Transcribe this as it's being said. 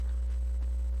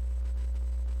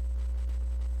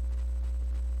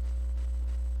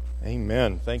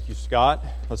Amen. Thank you, Scott.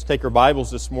 Let's take our Bibles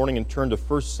this morning and turn to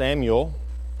 1 Samuel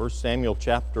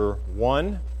chapter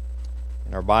 1.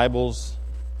 In our Bibles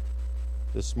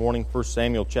this morning, 1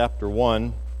 Samuel chapter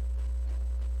 1.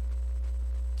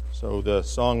 So the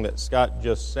song that Scott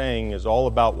just sang is all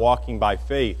about walking by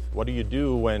faith. What do you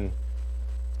do when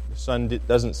the sun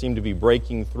doesn't seem to be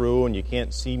breaking through and you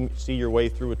can't see your way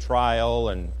through a trial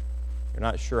and you're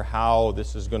not sure how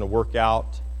this is going to work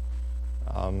out?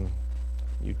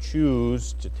 You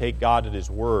choose to take God at His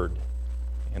word.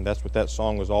 And that's what that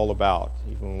song was all about.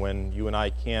 Even when you and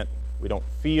I we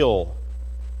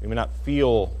may not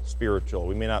feel spiritual,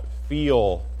 we may not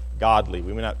feel godly,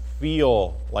 we may not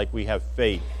feel like we have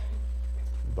faith,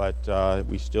 but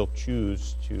we still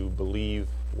choose to believe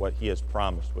what He has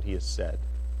promised, what He has said.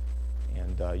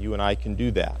 And you and I can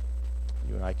do that.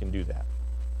 You and I can do that.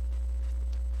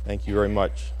 Thank you very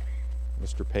much,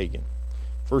 Mr. Pagan.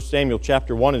 1 Samuel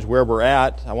chapter 1 is where we're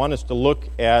at. I want us to look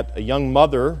at a young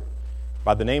mother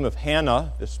by the name of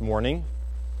Hannah this morning.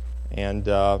 And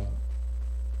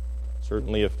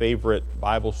certainly a favorite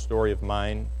Bible story of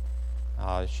mine.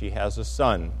 She has a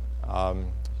son.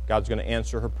 God's going to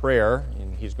answer her prayer,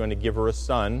 and He's going to give her a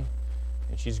son.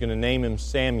 And she's going to name him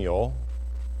Samuel,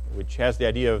 which has the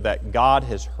idea of that God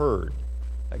has heard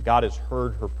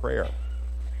her prayer.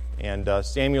 And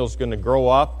Samuel's going to grow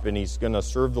up, and he's going to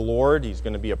serve the Lord. He's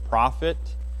going to be a prophet.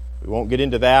 We won't get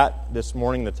into that this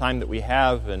morning, the time that we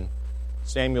have. And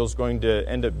Samuel's going to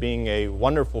end up being a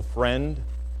wonderful friend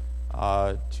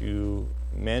to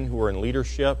men who are in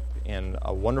leadership and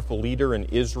a wonderful leader in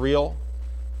Israel.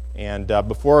 And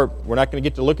we're not going to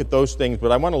get to look at those things,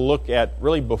 but I want to look at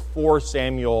really before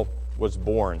Samuel was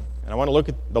born. And I want to look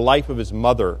at the life of his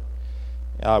mother.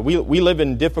 We live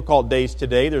in difficult days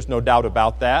today. There's no doubt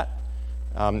about that.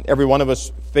 Every one of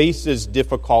us faces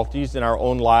difficulties in our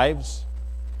own lives.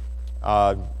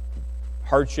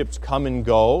 Hardships come and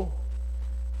go.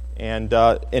 And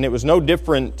it was no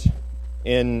different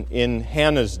in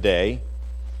Hannah's day.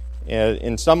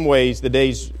 In some ways, the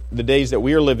days that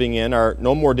we are living in are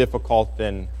no more difficult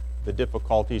than the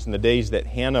difficulties in the days that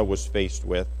Hannah was faced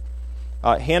with.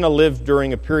 Hannah lived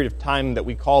during a period of time that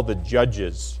we call the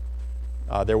Judges.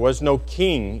 There was no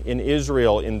king in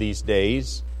Israel in these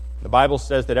days. The Bible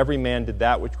says that every man did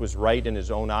that which was right in his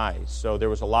own eyes. So there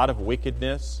was a lot of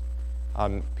wickedness.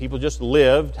 People just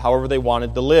lived however they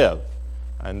wanted to live.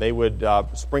 And they would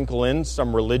sprinkle in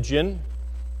some religion,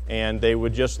 and they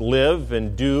would just live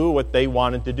and do what they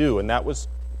wanted to do. And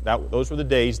those were the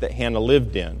days that Hannah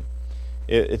lived in.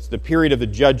 It's the period of the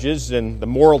Judges, and the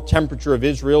moral temperature of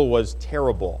Israel was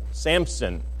terrible.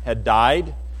 Samson had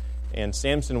died. And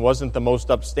Samson wasn't the most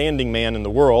upstanding man in the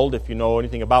world. If you know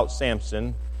anything about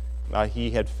Samson,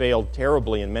 he had failed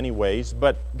terribly in many ways.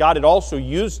 But God had also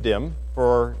used him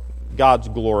for God's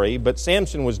glory. But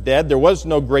Samson was dead. There was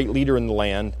no great leader in the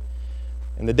land.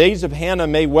 And the days of Hannah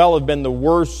may well have been the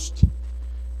worst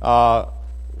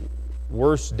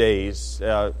days.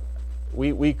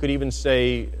 We could even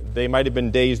say they might have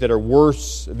been days that are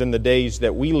worse than the days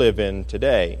that we live in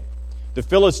today. The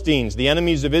Philistines, the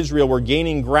enemies of Israel, were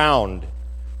gaining ground.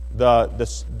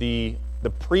 The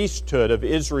priesthood of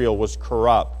Israel was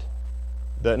corrupt.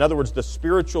 In other words, the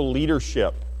spiritual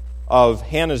leadership of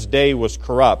Hannah's day was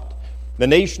corrupt. The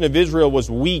nation of Israel was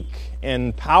weak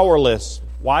and powerless.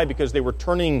 Why? Because they were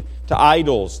turning to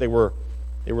idols. They were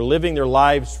living their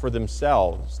lives for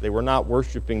themselves. They were not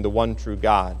worshiping the one true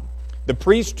God. The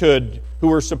priesthood, who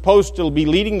were supposed to be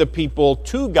leading the people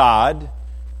to God,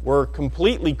 were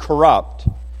completely corrupt.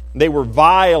 They were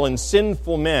vile and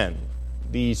sinful men,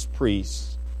 these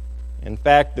priests. In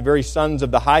fact, the very sons of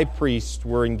the high priest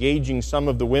were engaging some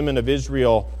of the women of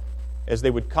Israel. As they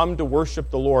would come to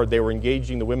worship the Lord, they were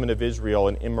engaging the women of Israel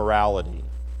in immorality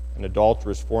and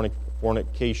adulterous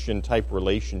fornication-type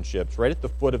relationships right at the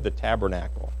foot of the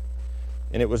tabernacle.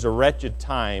 And it was a wretched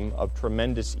time of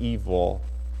tremendous evil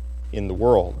in the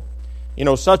world. You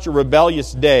know, such a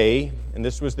rebellious day, and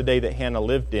this was the day that Hannah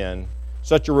lived in,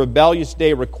 such a rebellious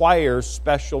day requires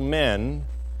special men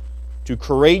to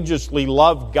courageously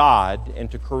love God and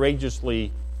to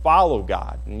courageously follow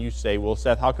God. And you say, well,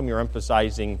 Seth, how come you're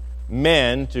emphasizing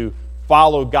men to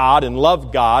follow God and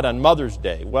love God on Mother's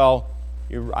Day? Well,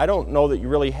 I don't know that you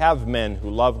really have men who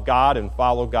love God and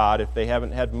follow God if they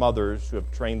haven't had mothers who have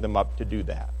trained them up to do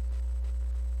that.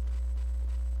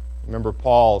 Remember,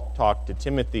 Paul talked to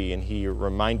Timothy, and he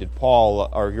reminded Paul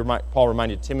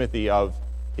reminded Timothy of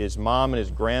his mom and his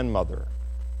grandmother.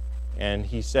 And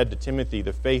he said to Timothy,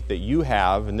 the faith that you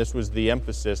have, and this was the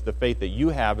emphasis, the faith that you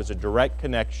have is a direct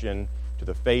connection to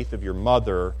the faith of your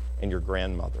mother and your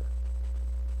grandmother.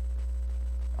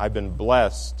 I've been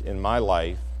blessed in my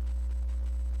life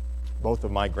Both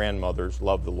of my grandmothers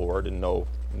love the Lord and know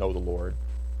the Lord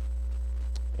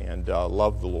and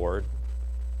love the Lord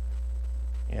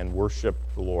and worship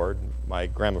the Lord. My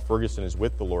Grandma Ferguson is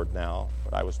with the Lord now,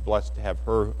 but I was blessed to have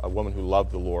her, a woman who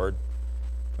loved the Lord,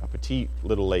 a petite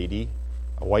little lady,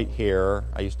 a white hair.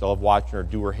 I used to love watching her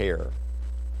do her hair.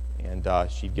 And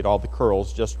she'd get all the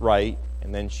curls just right,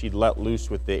 and then she'd let loose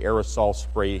with the aerosol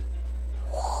spray.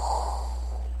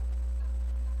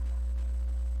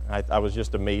 I was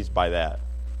just amazed by that.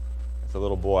 As a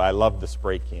little boy, I loved the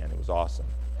spray can. It was awesome.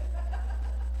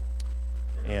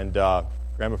 And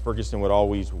Grandma Ferguson would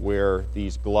always wear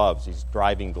these gloves, these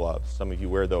driving gloves. Some of you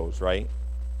wear those, right?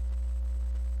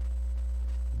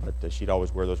 But she'd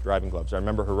always wear those driving gloves. I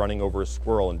remember her running over a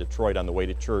squirrel in Detroit on the way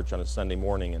to church on a Sunday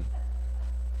morning, and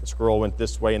the squirrel went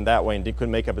this way and that way and couldn't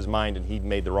make up his mind, and he'd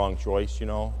made the wrong choice, you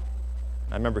know.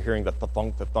 I remember hearing the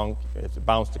thunk, the thunk. It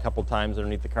bounced a couple times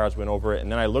underneath the cars, went over it,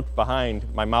 and then I looked behind.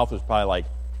 My mouth was probably like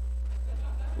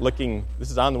looking.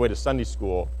 This is on the way to Sunday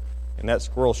school, and that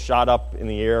squirrel shot up in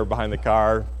the air behind the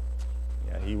car.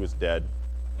 Yeah, he was dead.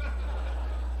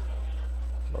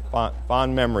 But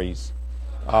fond memories.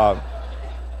 I've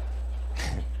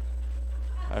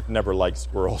never liked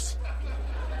squirrels.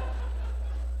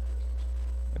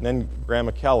 And then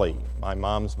Grandma Kelly, my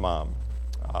mom's mom.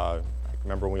 I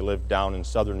remember when we lived down in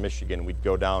southern Michigan, we'd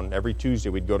go down every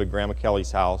Tuesday. We'd go to Grandma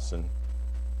Kelly's house, and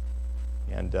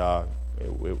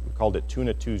we called it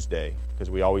Tuna Tuesday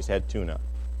because we always had tuna.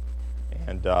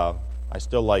 And I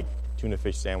still like tuna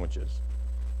fish sandwiches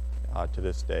to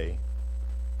this day.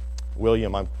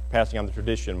 William, I'm passing on the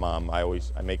tradition, Mom. I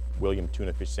make William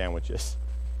tuna fish sandwiches.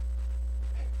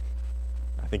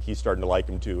 I think he's starting to like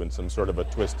them too in some sort of a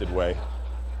twisted way.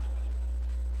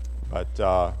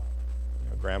 But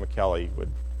Grandma Kelly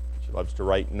she loves to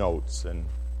write notes and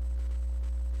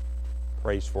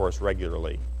prays for us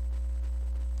regularly.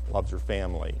 Loves her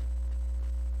family.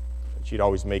 And she'd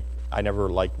always I never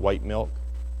liked white milk.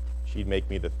 She'd make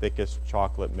me the thickest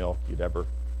chocolate milk you'd ever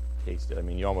tasted. I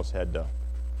mean, you almost had to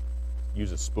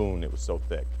use a spoon. It was so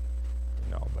thick,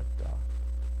 you know. But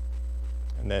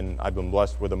and then I've been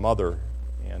blessed with a mother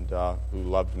and who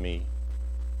loved me,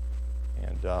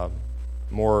 and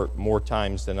more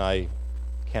times than I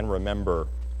can remember,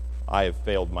 I have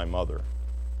failed my mother.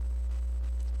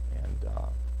 And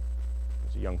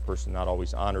as a young person, not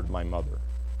always honored my mother,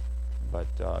 but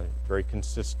very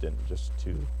consistent just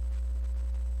to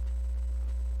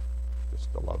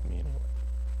love me anyway.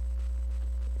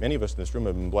 Many of us in this room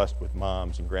have been blessed with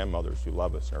moms and grandmothers who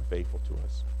love us and are faithful to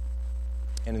us.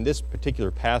 And in this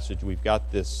particular passage, we've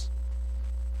got this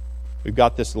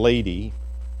lady,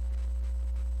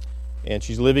 and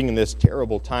she's living in this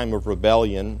terrible time of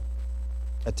rebellion,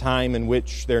 a time in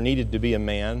which there needed to be a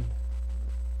man,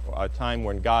 a time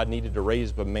when God needed to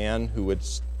raise up a man who would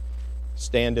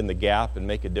stand in the gap and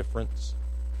make a difference.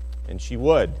 And she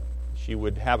would. She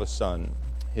would have a son.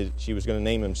 She was going to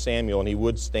name him Samuel, and he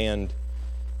would stand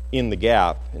in the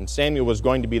gap. And Samuel was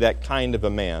going to be that kind of a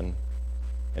man,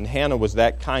 and Hannah was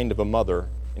that kind of a mother.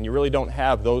 And you really don't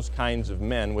have those kinds of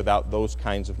men without those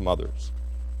kinds of mothers.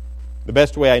 The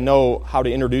best way I know how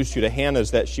to introduce you to Hannah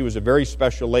is that she was a very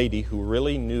special lady who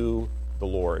really knew the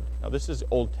Lord. Now, this is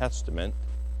Old Testament.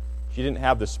 She didn't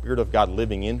have the Spirit of God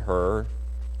living in her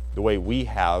the way we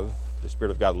have the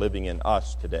Spirit of God living in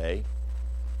us today.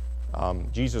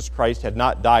 Jesus Christ had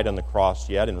not died on the cross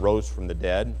yet and rose from the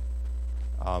dead.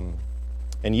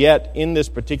 And yet, in this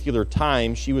particular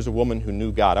time, she was a woman who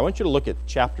knew God. I want you to look at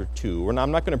chapter 2. I'm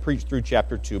not going to preach through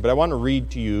chapter 2, but I want to read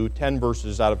to you 10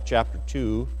 verses out of chapter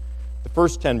 2. The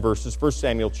first 10 verses, 1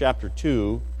 Samuel chapter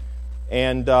 2,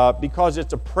 and because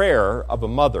it's a prayer of a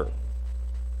mother.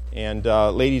 And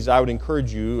ladies, I would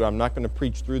encourage you, I'm not going to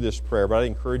preach through this prayer, but I'd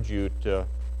encourage you to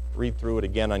read through it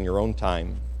again on your own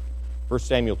time. 1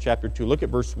 Samuel chapter 2, look at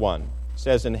verse 1. It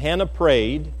says, "And Hannah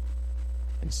prayed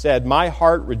and said, My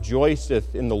heart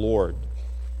rejoiceth in the Lord.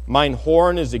 Mine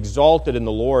horn is exalted in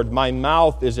the Lord. My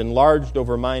mouth is enlarged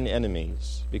over mine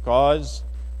enemies, because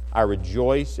I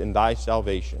rejoice in thy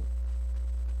salvation."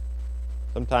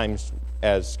 Sometimes,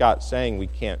 as Scott's saying, we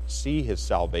can't see his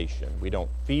salvation. We don't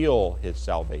feel his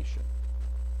salvation.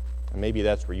 And maybe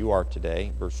that's where you are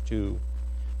today. Verse 2.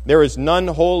 "There is none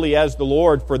holy as the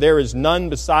Lord, for there is none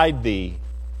beside thee,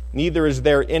 neither is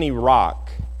there any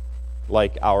rock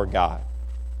like our God."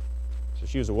 So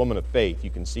she was a woman of faith.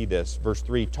 You can see this. Verse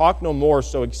 3, "Talk no more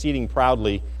so exceeding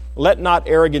proudly. Let not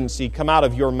arrogancy come out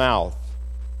of your mouth.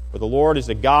 For the Lord is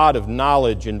a God of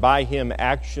knowledge, and by him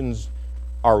actions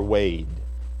are weighed.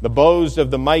 The bows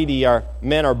of the mighty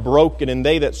men are broken, and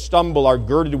they that stumble are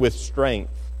girded with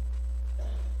strength.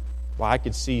 Well, I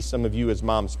could see some of you as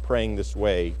moms praying this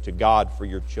way to God for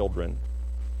your children.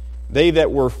 They that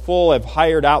were full have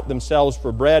hired out themselves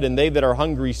for bread, and they that are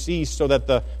hungry cease, so that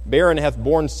the barren hath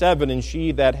borne 7, and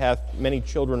she that hath many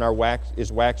children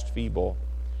is waxed feeble.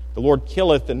 The Lord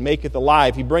killeth and maketh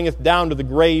alive. He bringeth down to the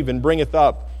grave and bringeth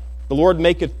up. The Lord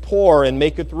maketh poor and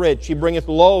maketh rich. He bringeth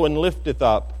low and lifteth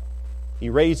up. He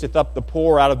raiseth up the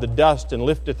poor out of the dust, and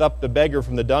lifteth up the beggar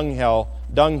from the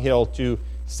dunghill, to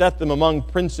set them among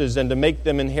princes, and to make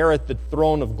them inherit the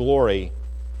throne of glory.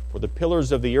 For the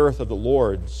pillars of the earth are the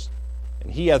Lord's,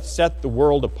 and He hath set the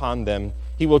world upon them.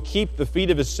 He will keep the feet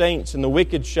of His saints, and the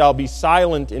wicked shall be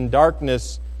silent in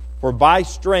darkness, for by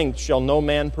strength shall no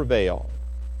man prevail.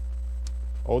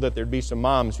 Oh, that there'd be some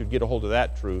moms who'd get a hold of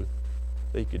that truth.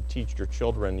 They could teach your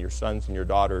children, your sons and your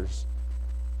daughters,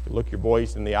 to look your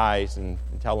boys in the eyes and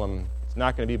tell them it's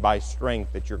not going to be by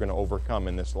strength that you're going to overcome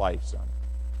in this life, son.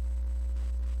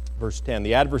 Verse 10,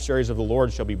 the adversaries of the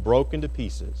Lord shall be broken to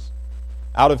pieces.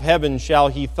 Out of heaven shall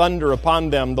He thunder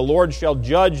upon them. The Lord shall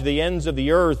judge the ends of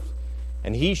the earth,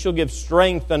 and He shall give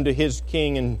strength unto His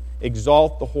king, and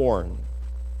exalt the horn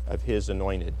of His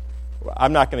anointed.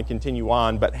 I'm not going to continue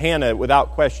on, but Hannah,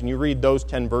 without question, you read those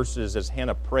 10 verses as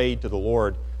Hannah prayed to the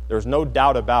Lord. There's no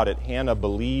doubt about it. Hannah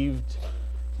believed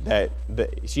that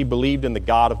she believed in the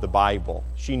God of the Bible.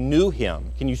 She knew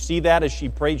Him. Can you see that as she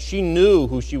prayed? She knew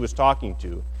who she was talking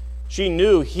to. She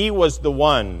knew He was the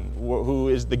one who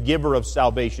is the giver of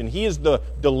salvation. He is the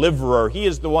deliverer. He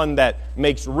is the one that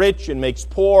makes rich and makes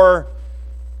poor.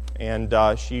 And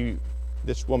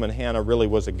this woman, Hannah, really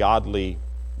was a godly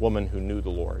woman who knew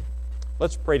the Lord.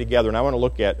 Let's pray together, and I want to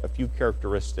look at a few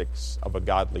characteristics of a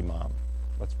godly mom.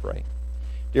 Let's pray.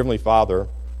 Dear Heavenly Father,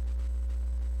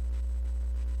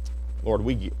 Lord,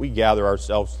 we gather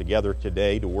ourselves together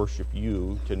today to worship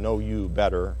You, to know You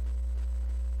better.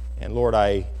 And Lord,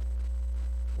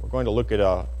 we're going to look at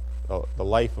the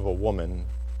life of a woman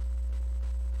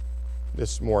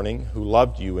this morning who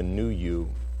loved You and knew You.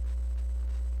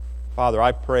 Father,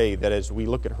 I pray that as we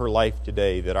look at her life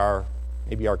today, that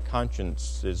maybe our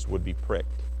consciences would be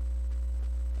pricked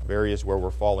of areas where we're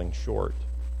falling short.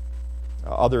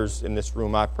 Others in this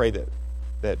room, I pray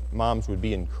that moms would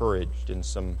be encouraged, and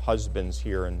some husbands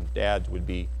here and dads would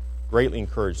be greatly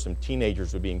encouraged. Some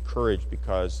teenagers would be encouraged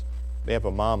because they have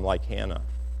a mom like Hannah.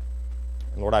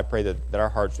 And Lord, I pray that our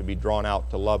hearts would be drawn out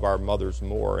to love our mothers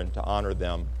more and to honor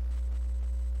them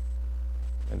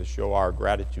and to show our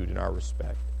gratitude and our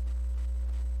respect.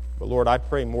 But Lord, I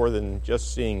pray more than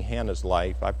just seeing Hannah's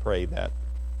life. I pray that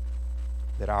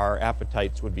our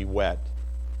appetites would be whet,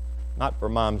 not for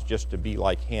moms just to be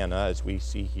like Hannah, as we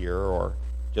see here, or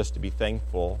just to be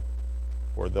thankful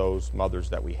for those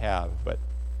mothers that we have, but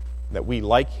that we,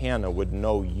 like Hannah, would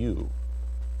know You.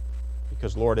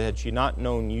 Because, Lord, had she not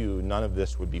known You, none of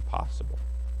this would be possible.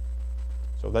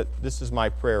 So this is my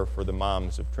prayer for the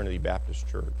moms of Trinity Baptist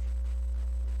Church.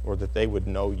 Lord, that they would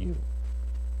know You,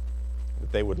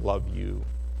 that they would love You,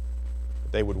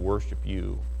 that they would worship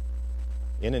You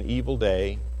in an evil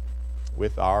day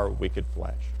with our wicked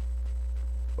flesh.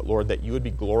 But, Lord, that You would be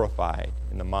glorified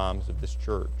in the moms of this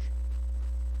church,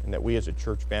 and that we as a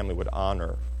church family would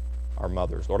honor our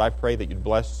mothers. Lord, I pray that You'd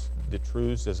bless the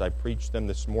truths as I preach them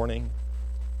this morning.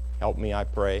 Help me, I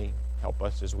pray. Help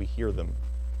us as we hear them.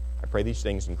 I pray these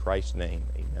things in Christ's name.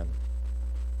 Amen.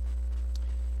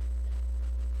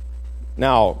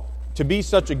 Now, to be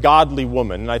such a godly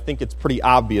woman, and I think it's pretty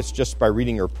obvious just by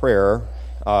reading her prayer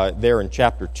there in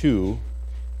chapter 2,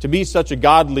 to be such a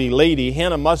godly lady,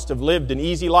 Hannah must have lived an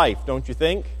easy life, don't you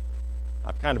think?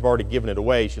 I've kind of already given it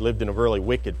away. She lived in a really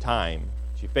wicked time.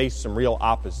 She faced some real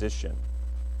opposition.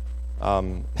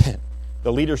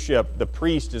 The leadership, the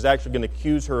priest, is actually going to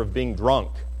accuse her of being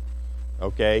drunk.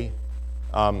 Okay?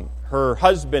 Her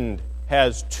husband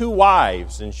has 2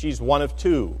 wives, and she's one of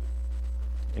 2.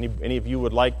 Any of you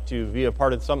would like to be a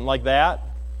part of something like that?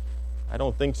 I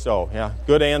don't think so. Yeah,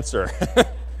 good answer.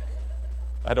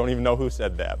 I don't even know who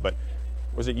said that, but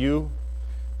was it you?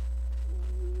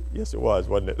 Yes, it was,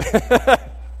 wasn't it?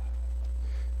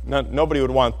 Nobody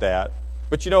would want that.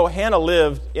 But you know, Hannah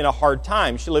lived in a hard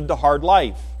time. She lived a hard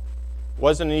life. It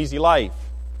wasn't an easy life.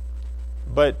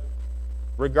 But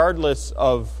regardless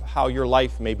of how your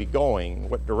life may be going,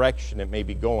 what direction it may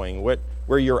be going,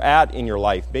 where you're at in your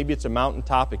life, maybe it's a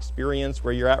mountaintop experience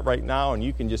where you're at right now and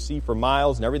you can just see for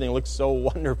miles and everything looks so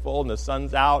wonderful and the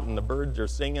sun's out and the birds are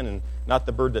singing, and not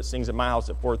the bird that sings at my house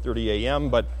at 4:30 a.m.,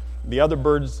 but the other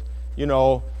birds,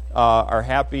 are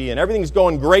happy and everything's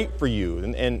going great for you.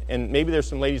 And maybe there's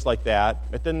some ladies like that,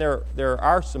 but then there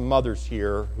are some mothers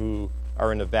here who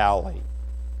are in a valley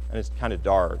and it's kind of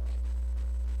dark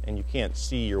and you can't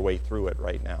see your way through it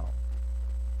right now.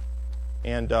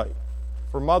 And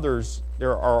for mothers,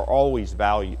 there are always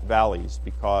valleys,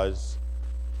 because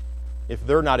if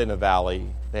they're not in a valley,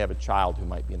 they have a child who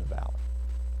might be in a valley.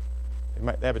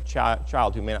 They have a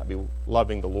child who may not be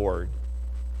loving the Lord.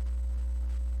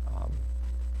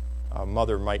 A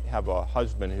mother might have a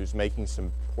husband who's making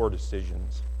some poor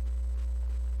decisions.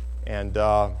 And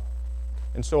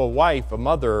so a wife, a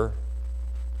mother,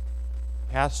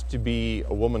 has to be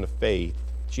a woman of faith.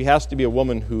 She has to be a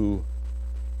woman who,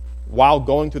 while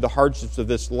going through the hardships of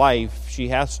this life, she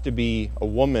has to be a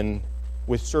woman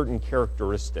with certain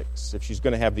characteristics if she's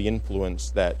going to have the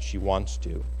influence that she wants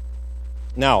to.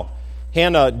 Now,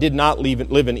 Hannah did not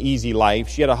live an easy life.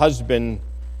 She had a husband,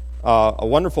 a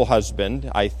wonderful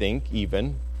husband, I think,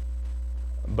 even,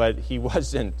 but he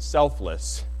wasn't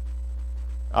selfless.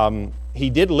 He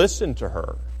did listen to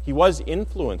her. He was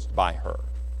influenced by her.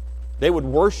 They would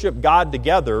worship God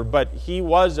together, but he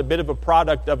was a bit of a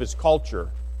product of his culture.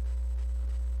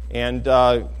 And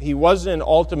he wasn't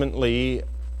ultimately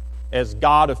as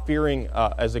God-fearing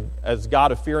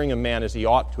a man as he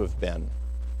ought to have been.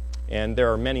 And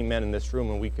there are many men in this room,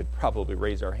 and we could probably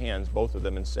raise our hands, both of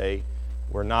them, and say,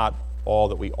 we're not all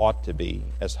that we ought to be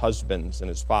as husbands and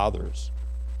as fathers.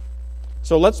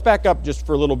 So let's back up just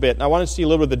for a little bit, and I want to see a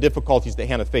little bit of the difficulties that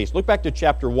Hannah faced. Look back to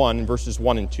chapter 1, verses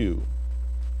 1 and 2.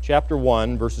 Chapter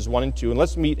 1, verses 1 and 2, and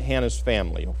let's meet Hannah's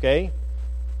family, okay?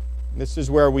 This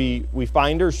is where we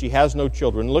find her. She has no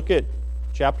children. Look at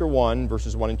chapter 1,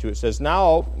 verses 1 and 2. It says,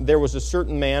 Now there was a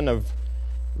certain man of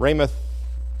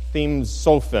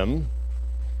Ramathim-Sophim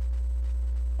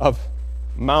of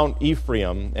Mount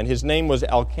Ephraim, and his name was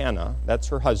Elkanah, that's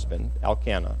her husband,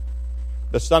 Elkanah,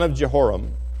 the son of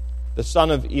Jehoram, the son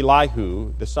of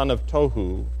Elihu, the son of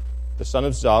Tohu, the son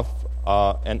of Zuph,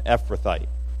 an Ephrathite.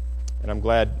 And I'm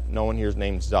glad no one here is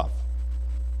named Zuph.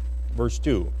 Verse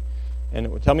 2.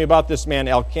 And tell me about this man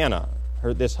Elkanah,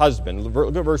 this husband.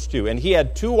 Look at verse 2. And he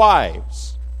had 2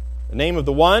 wives. The name of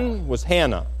the one was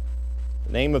Hannah.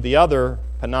 The name of the other,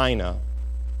 Peninnah.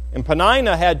 And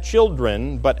Peninnah had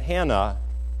children, but Hannah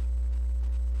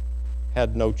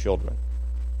had no children.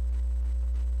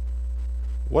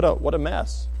 What a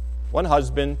mess. 1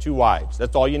 husband, 2 wives.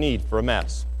 That's all you need for a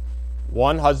mess.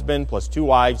 1 husband plus 2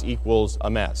 wives equals a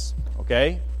mess.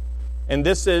 Okay? And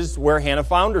this is where Hannah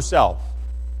found herself.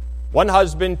 1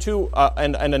 husband, 2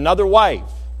 and another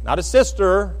wife. Not a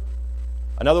sister,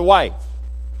 another wife.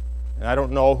 And I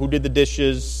don't know who did the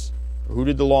dishes, or who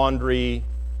did the laundry,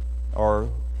 or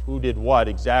who did what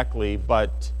exactly,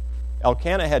 but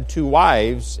Elkanah had 2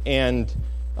 wives, and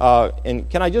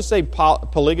can I just say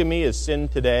polygamy is sin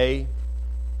today?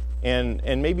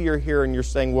 And maybe you're here and you're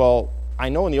saying, well, I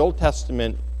know in the Old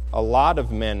Testament a lot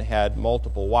of men had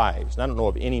multiple wives. And I don't know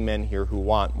of any men here who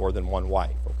want more than 1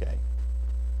 wife, okay?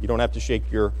 You don't have to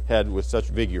shake your head with such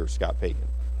vigor, Scott Pagan.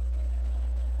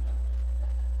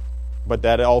 But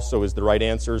that also is the right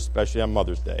answer, especially on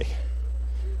Mother's Day.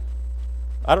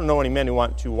 I don't know any men who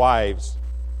want 2 wives,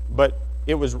 but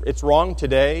it's wrong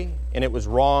today, and it was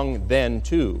wrong then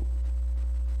too.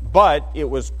 But it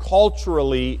was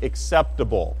culturally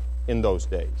acceptable in those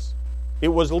days. It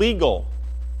was legal.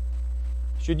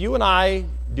 Should you and I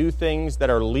do things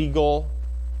that are legal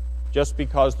just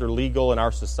because they're legal in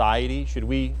our society? Should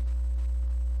we?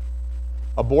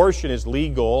 Abortion is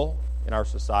legal in our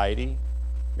society.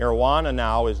 Marijuana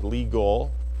now is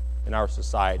legal in our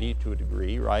society to a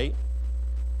degree, right?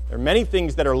 There are many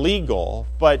things that are legal,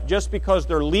 but just because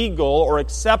they're legal or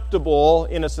acceptable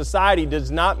in a society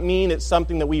does not mean it's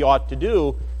something that we ought to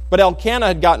do. But Elkanah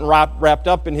had gotten wrapped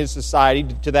up in his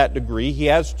society to that degree. He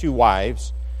has 2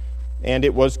 wives, and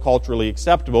it was culturally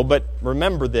acceptable. But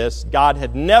remember this, God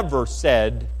had never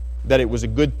said that it was a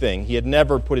good thing. He had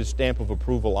never put his stamp of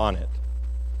approval on it.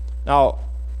 Now,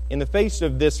 in the face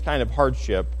of this kind of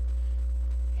hardship,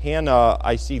 Hannah,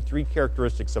 I see 3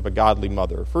 characteristics of a godly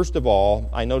mother. First of all,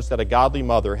 I notice that a godly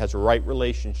mother has a right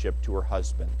relationship to her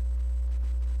husband.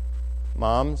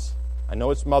 Moms, I know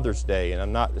it's Mother's Day,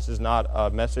 and this is not a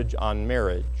message on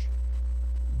marriage,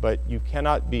 but you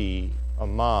cannot be a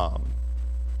mom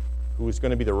who is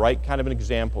going to be the right kind of an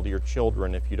example to your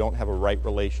children if you don't have a right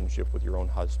relationship with your own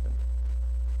husband.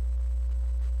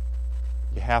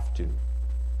 You have to.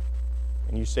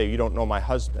 And you say, you don't know my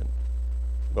husband.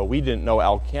 Well, we didn't know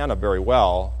Elkanah very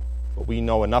well, but we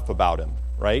know enough about him,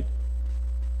 right?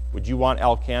 Would you want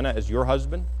Elkanah as your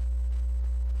husband?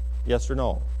 Yes or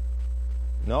no?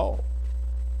 No.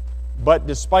 But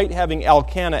despite having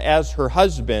Elkanah as her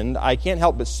husband, I can't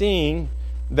help but seeing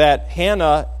that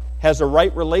Hannah has a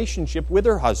right relationship with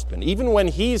her husband, even when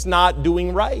he's not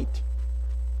doing right.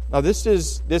 Now, this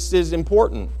is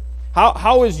important.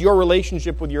 How is your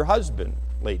relationship with your husband,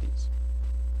 ladies?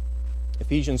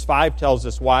 Ephesians 5 tells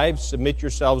us, wives, submit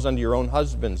yourselves unto your own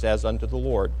husbands as unto the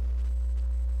Lord.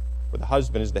 For the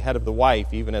husband is the head of the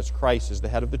wife, even as Christ is the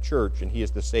head of the church, and he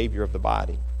is the Savior of the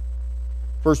body.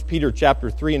 1 Peter chapter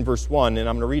 3 and verse 1, and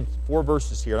I'm going to read 4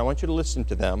 verses here, and I want you to listen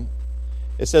to them.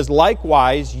 It says,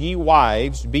 likewise, ye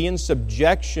wives, be in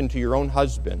subjection to your own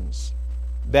husbands,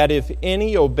 that if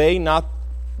any obey not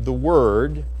the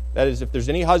word, that is, if there's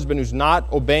any husband who's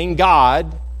not obeying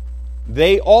God,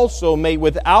 they also may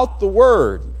without the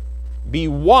word be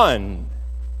won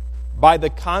by the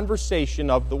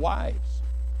conversation of the wives.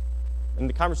 And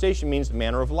the conversation means the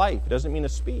manner of life. It doesn't mean a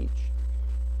speech.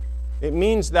 It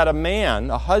means that a man,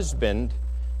 a husband,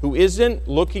 who isn't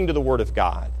looking to the Word of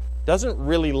God, doesn't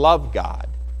really love God,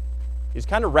 is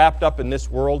kind of wrapped up in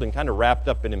this world and kind of wrapped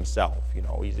up in himself. You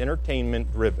know, he's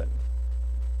entertainment driven.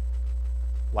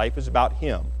 Life is about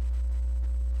him.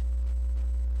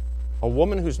 A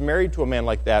woman who's married to a man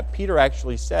like that, Peter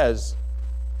actually says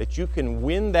that you can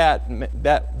win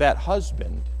that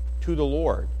husband to the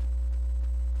Lord.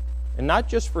 And not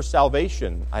just for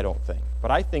salvation, I don't think, but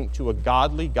I think to a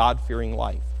godly, God-fearing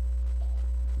life.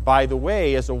 By the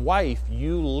way, as a wife,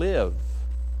 you live.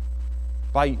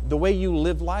 By the way you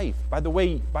live life. By the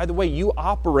way you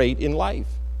operate in life.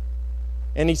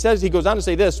 And he goes on to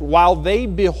say this, while they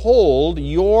behold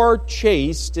your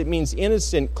chaste, it means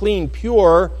innocent, clean,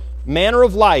 pure, manner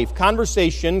of life,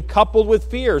 conversation coupled with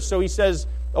fear. So he says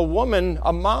a woman,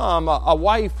 a mom, a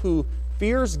wife who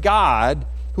fears God,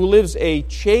 who lives a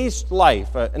chaste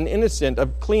life, an innocent, a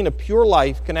clean, a pure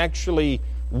life, can actually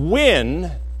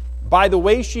win by the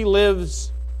way she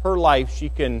lives her life. She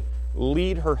can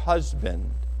lead her husband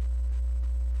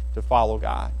to follow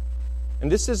God.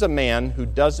 And this is a man who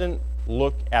doesn't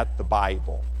look at the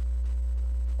Bible.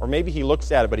 Or maybe he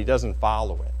looks at it, but he doesn't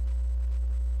follow it.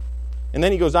 And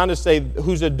then he goes on to say,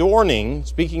 whose adorning,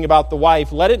 speaking about the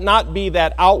wife, let it not be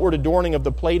that outward adorning of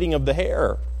the plaiting of the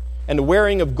hair, and the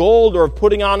wearing of gold or of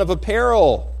putting on of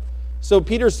apparel. So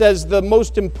Peter says the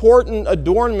most important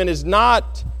adornment is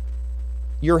not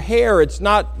your hair, it's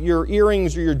not your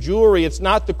earrings or your jewelry, it's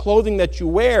not the clothing that you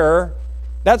wear.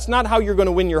 That's not how you're going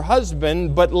to win your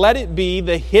husband, but let it be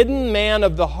the hidden man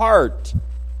of the heart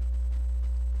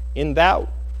in that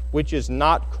which is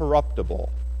not corruptible.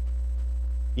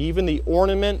 Even the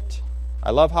ornament,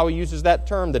 I love how he uses that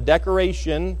term, the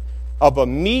decoration of a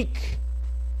meek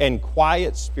and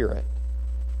quiet spirit,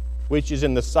 which is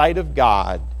in the sight of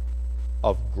God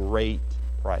of great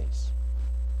price.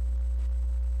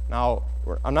 Now,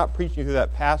 I'm not preaching through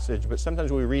that passage, but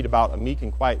sometimes when we read about a meek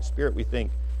and quiet spirit, we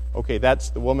think, okay,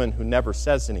 that's the woman who never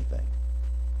says anything.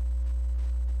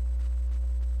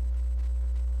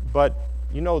 But,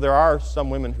 you know, there are some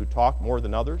women who talk more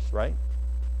than others, right?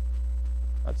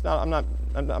 I'm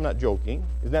not joking.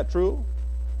 Isn't that true?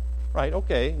 Right,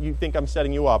 okay. You think I'm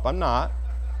setting you up. I'm not.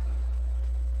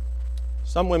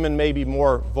 Some women may be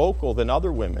more vocal than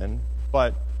other women,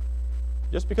 but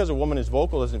just because a woman is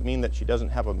vocal doesn't mean that she doesn't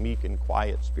have a meek and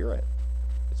quiet spirit.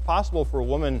 It's possible for a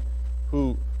woman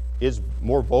who is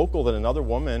more vocal than another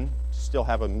woman to still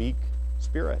have a meek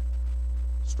spirit,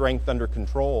 strength under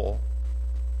control,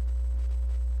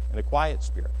 and a quiet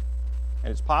spirit.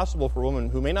 And it's possible for a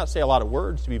woman who may not say a lot of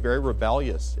words to be very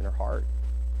rebellious in her heart.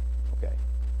 Okay.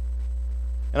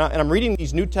 And I'm reading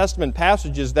these New Testament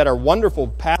passages that are wonderful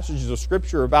passages of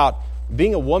Scripture about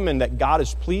being a woman that God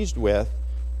is pleased with.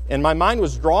 And my mind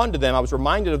was drawn to them. I was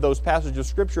reminded of those passages of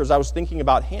Scripture as I was thinking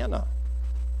about Hannah.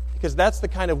 Because that's the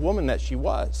kind of woman that she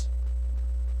was.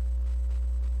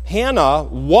 Hannah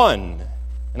won.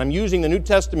 And I'm using the New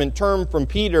Testament term from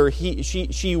Peter.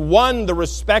 She won the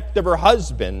respect of her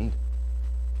husband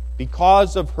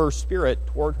because of her spirit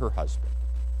toward her husband.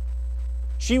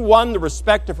 She won the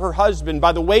respect of her husband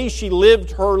by the way she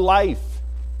lived her life.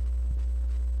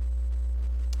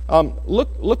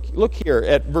 Look here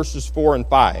at verses 4 and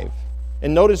 5.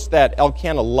 And notice that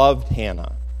Elkanah loved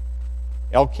Hannah.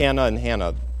 Elkanah and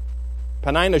Hannah.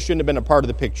 Peninnah shouldn't have been a part of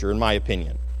the picture, in my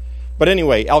opinion. But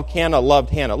anyway, Elkanah loved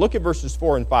Hannah. Look at verses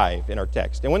 4 and 5 in our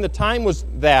text. And when the time was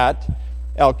that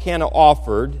Elkanah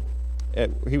offered,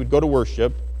 he would go to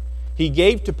worship, he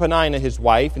gave to Peninnah his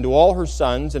wife and to all her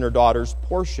sons and her daughters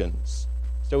portions.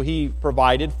 So he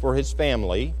provided for his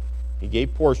family. He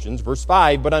gave portions. Verse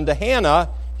 5, but unto Hannah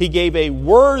he gave a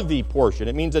worthy portion.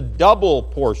 It means a double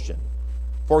portion.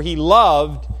 For he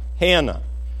loved Hannah.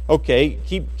 Okay,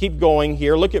 keep going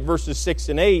here. Look at verses 6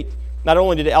 and 8. Not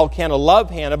only did Elkanah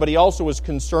love Hannah, but he also was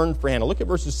concerned for Hannah. Look at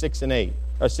verses 6 and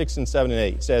 7 and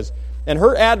 8. It says, and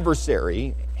her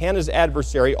adversary, Hannah's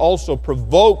adversary, also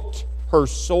provoked her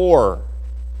sore,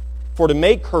 for to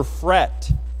make her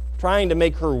fret, trying to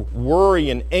make her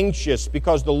worry and anxious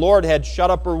because the Lord had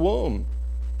shut up her womb.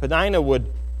 Peninnah would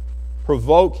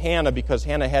provoke Hannah because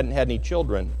Hannah hadn't had any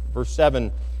children. Verse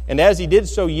 7, and as he did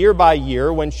so year by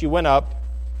year, when she went up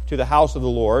to the house of the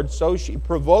Lord, so she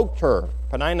provoked her.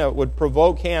 Peninnah would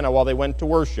provoke Hannah while they went to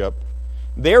worship.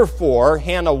 Therefore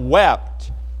Hannah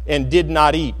wept and did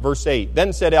not eat. Verse 8,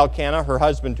 then said Elkanah, her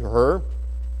husband, to her,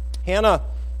 Hannah,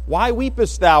 why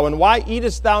weepest thou, and why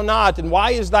eatest thou not, and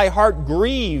why is thy heart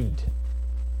grieved?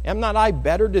 Am not I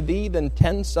better to thee than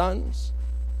 10 sons?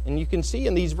 And you can see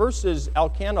in these verses,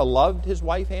 Elkanah loved his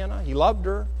wife Hannah. He loved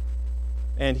her,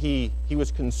 and he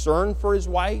was concerned for his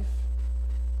wife.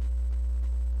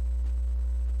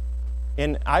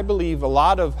 And I believe a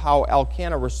lot of how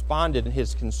Elkanah responded in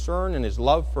his concern and his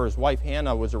love for his wife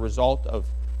Hannah was a result of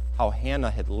how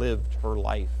Hannah had lived her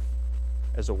life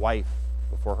as a wife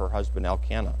before her husband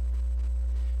Elkanah.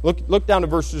 Look down to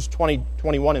verses 20,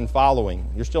 21 and following.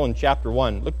 You're still in chapter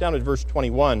 1. Look down at verse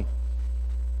 21.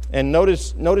 And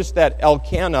notice that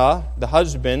Elkanah, the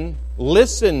husband,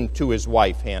 listened to his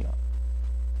wife Hannah.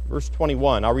 Verse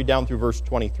 21. I'll read down through verse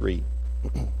 23.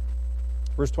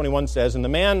 Verse 21 says, and the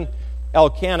man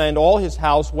Elkanah and all his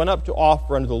house went up to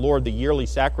offer unto the Lord the yearly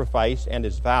sacrifice and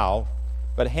his vow.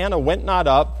 But Hannah went not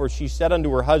up, for she said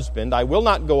unto her husband, I will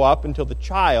not go up until the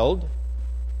child,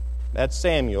 that's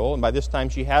Samuel, and by this time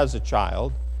she has a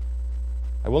child,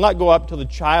 I will not go up till the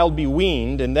child be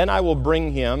weaned, and then I will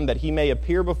bring him, that he may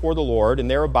appear before the Lord,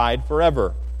 and there abide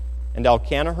forever. And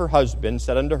Elkanah her husband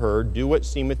said unto her, do what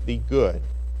seemeth thee good.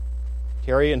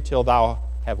 Tarry until thou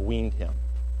have weaned him.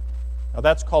 Now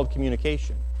that's called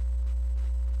communication.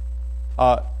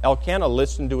 Elkanah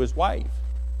listened to his wife.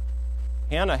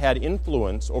 Hannah had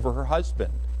influence over her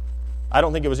husband. I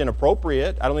don't think it was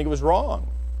inappropriate. I don't think it was wrong.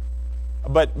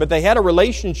 But they had a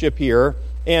relationship here,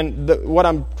 and what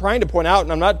I'm trying to point out,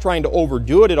 and I'm not trying to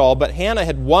overdo it at all, but Hannah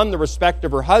had won the respect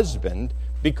of her husband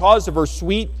because of her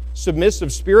sweet,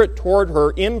 submissive spirit toward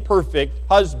her imperfect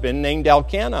husband named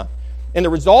Elkanah. And the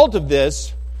result of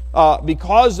this,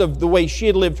 because of the way she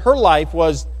had lived her life,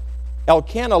 was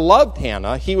Elkanah loved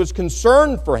Hannah. He was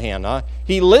concerned for Hannah.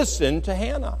 He listened to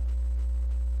Hannah.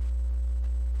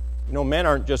 You know, men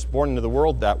aren't just born into the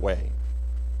world that way.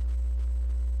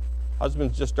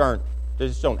 Husbands just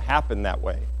don't happen that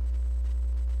way.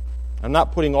 I'm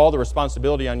not putting all the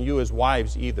responsibility on you as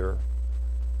wives either.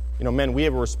 You know, men, we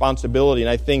have a responsibility, and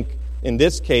I think in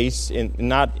this case,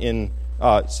 not in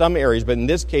some areas, but in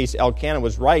this case, Elkanah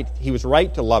was right. He was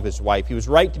right to love his wife. He was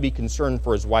right to be concerned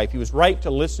for his wife. He was right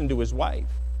to listen to his wife.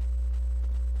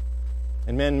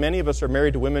 And men, many of us are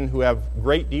married to women who have a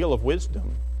great deal of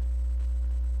wisdom.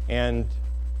 And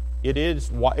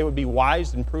it would be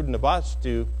wise and prudent of us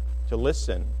to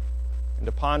listen and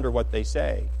to ponder what they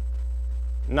say.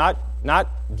 Not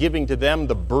giving to them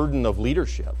the burden of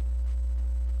leadership.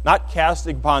 Not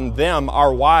casting upon them,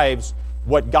 our wives,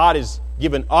 what God has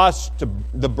given us to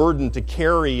the burden to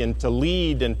carry and to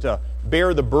lead and to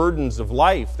bear the burdens of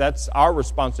life. That's our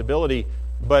responsibility.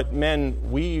 But men,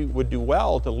 we would do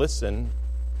well to listen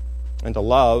and to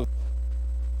love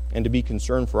and to be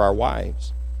concerned for our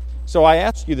wives. So I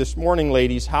ask you this morning,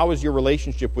 ladies, how is your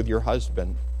relationship with your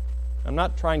husband? I'm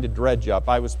not trying to dredge up.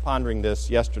 I was pondering this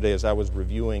yesterday as I was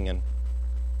reviewing, and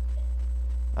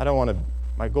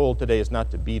my goal today is not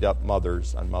to beat up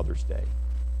mothers on Mother's Day.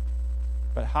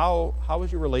 But how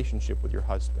is your relationship with your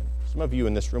husband? Some of you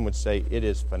in this room would say it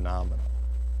is phenomenal.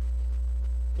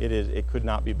 It could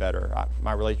not be better.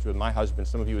 My relationship with my husband,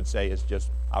 some of you would say, is just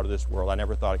out of this world. I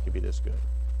never thought it could be this good.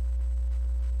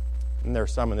 And there are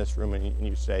some in this room, and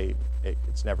you say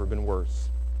it's never been worse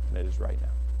than it is right now.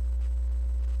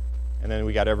 And then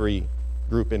we got every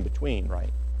group in between,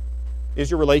 right? Is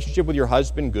your relationship with your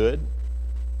husband good?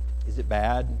 Is it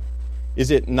bad? Is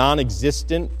it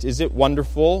non-existent? Is it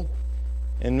wonderful?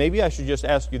 And maybe I should just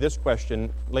ask you this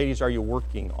question. Ladies, are you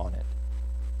working on it?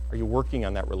 Are you working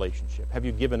on that relationship? Have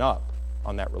you given up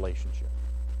on that relationship?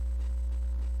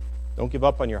 Don't give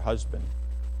up on your husband.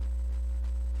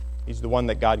 He's the one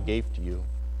that God gave to you.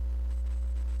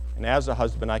 And as a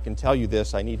husband, I can tell you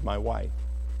this, I need my wife.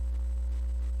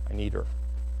 I need her.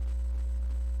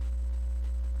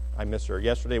 I miss her.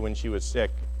 Yesterday when she was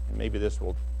sick, and maybe this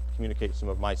will communicate some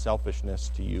of my selfishness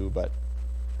to you, but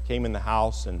I came in the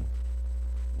house and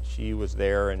she was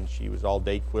there and she was all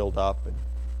day quilled up, and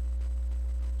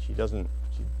she's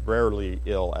rarely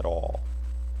ill at all.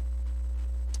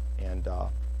 And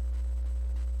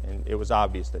it was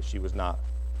obvious that she was not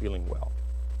feeling well.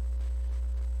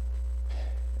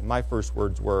 And my first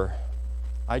words were,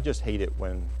 I just hate it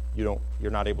when you're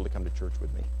not able to come to church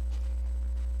with me.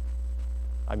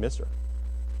 I miss her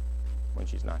when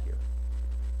she's not here.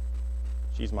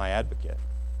 She's my advocate.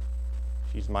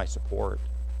 She's my support.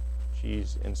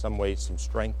 She's, in some ways, some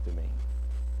strength to me.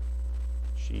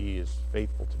 She is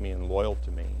faithful to me and loyal to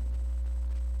me.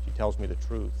 She tells me the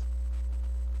truth.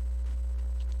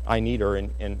 I need her,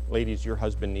 and ladies, your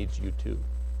husband needs you too.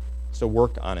 So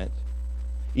work on it.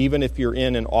 Even if you're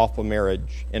in an awful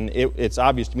marriage. And it's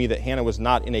obvious to me that Hannah was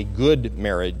not in a good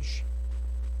marriage,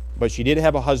 but she did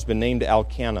have a husband named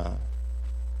Elkanah,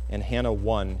 and Hannah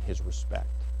won his respect.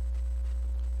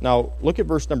 Now, look at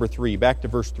verse number 3. Back to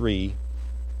verse 3.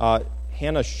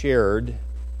 Hannah shared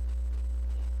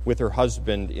with her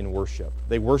husband in worship.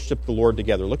 They worshiped the Lord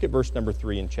together. Look at verse number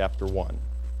 3 in chapter 1.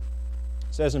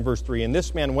 It says in verse 3, "And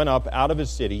this man went up out of his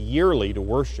city yearly to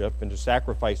worship and to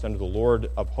sacrifice unto the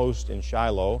Lord of hosts in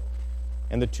Shiloh.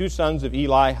 And the two sons of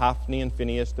Eli, Hophni and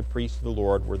Phinehas, the priests of the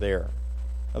Lord, were there."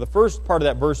 Now the first part of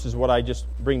that verse is what I just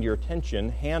bring to your attention.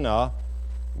 Hannah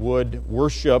would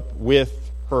worship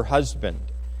with her husband.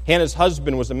 Hannah's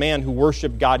husband was a man who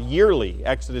worshiped God yearly.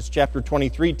 Exodus chapter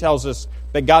 23 tells us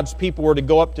that God's people were to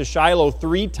go up to Shiloh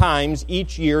 3 times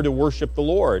each year to worship the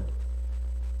Lord.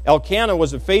 Elkanah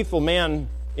was a faithful man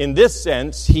in this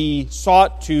sense. He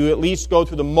sought to at least go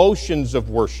through the motions of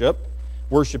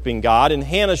worshiping God, and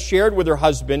Hannah shared with her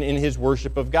husband in his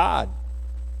worship of God.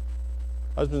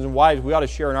 Husbands and wives, we ought to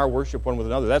share in our worship one with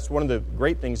another. That's one of the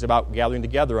great things about gathering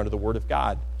together under the Word of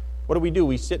God. What do?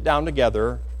 We sit down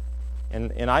together,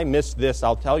 and I miss this,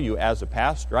 I'll tell you, as a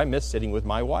pastor. I miss sitting with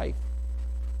my wife.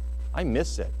 I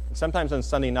miss it. And sometimes on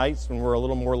Sunday nights when we're a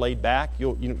little more laid back,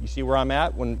 you see where I'm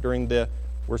at when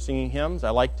we're singing hymns. I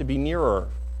like to be near her.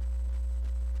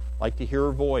 I like to hear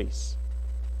her voice.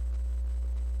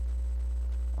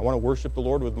 I want to worship the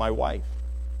Lord with my wife.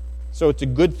 So it's a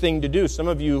good thing to do. Some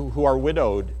of you who are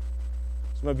widowed,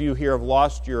 some of you here have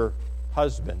lost your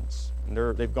husbands, and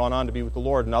they've gone on to be with the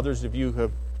Lord, and others of you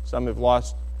have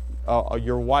lost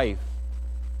your wife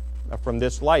from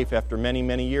this life after many,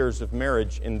 many years of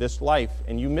marriage in this life,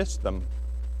 and you miss them.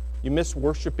 You miss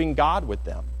worshiping God with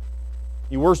them.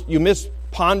 You miss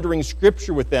pondering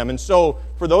Scripture with them. And so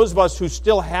for those of us who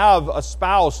still have a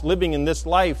spouse living in this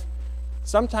life,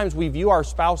 sometimes we view our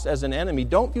spouse as an enemy.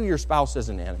 Don't view your spouse as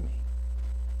an enemy.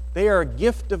 They are a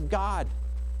gift of God.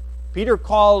 Peter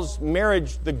calls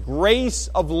marriage the grace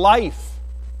of life.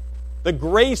 The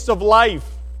grace of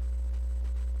life.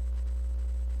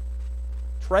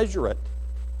 Treasure it.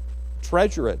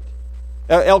 Treasure it.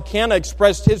 Elkanah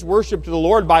expressed his worship to the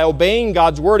Lord by obeying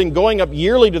God's word and going up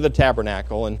yearly to the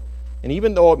tabernacle. And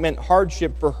even though it meant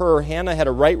hardship for her, Hannah had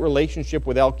a right relationship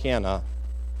with Elkanah,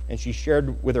 and she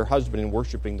shared with her husband in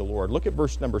worshiping the Lord. Look at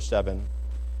verse number 7.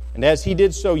 "And as he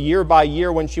did so year by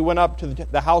year, when she went up to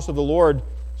the house of the Lord,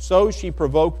 so she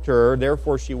provoked her,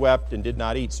 therefore she wept and did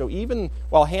not eat." So even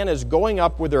while Hannah is going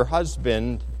up with her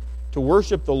husband to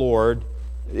worship the Lord,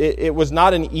 it was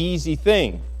not an easy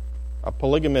thing. A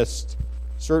polygamist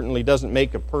certainly doesn't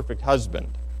make a perfect husband.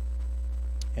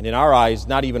 And in our eyes,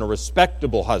 not even a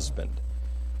respectable husband.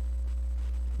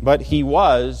 But he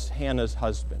was Hannah's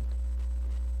husband.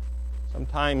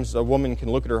 Sometimes a woman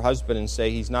can look at her husband and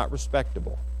say he's not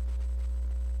respectable.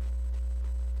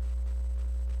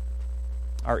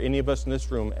 Are any of us in this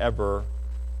room ever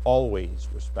always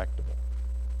respectable?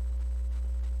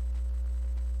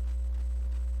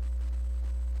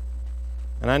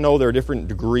 And I know there are different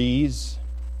degrees,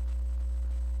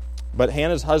 but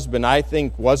Hannah's husband, I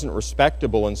think, wasn't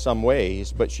respectable in some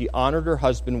ways, but she honored her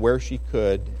husband where she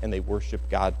could, and they worshiped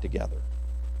God together.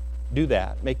 Do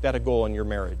that. Make that a goal in your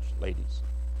marriage, ladies.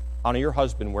 Honor your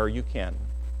husband where you can.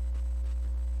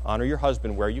 Honor your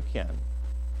husband where you can,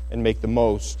 and make the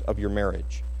most of your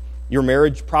marriage. Your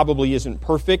marriage probably isn't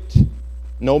perfect.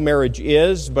 No marriage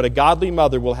is, but a godly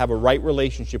mother will have a right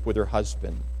relationship with her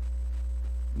husband.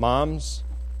 Moms,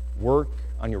 work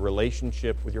on your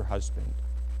relationship with your husband.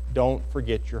 Don't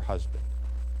forget your husband.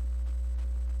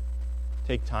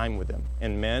 Take time with him.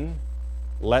 And men,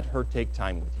 let her take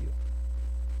time with you.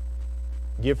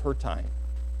 Give her time.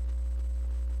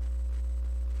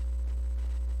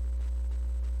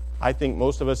 I think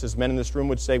most of us as men in this room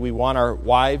would say we want our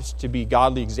wives to be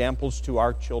godly examples to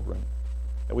our children.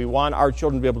 That we want our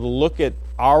children to be able to look at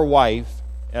our wife,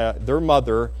 their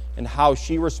mother, and how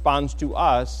she responds to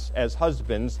us as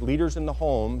husbands, leaders in the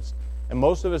homes. And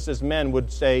most of us as men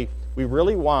would say we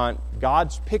really want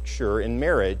God's picture in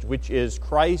marriage, which is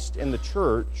Christ and the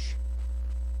church,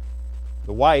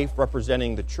 the wife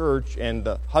representing the church and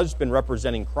the husband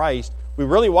representing Christ. We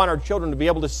really want our children to be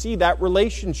able to see that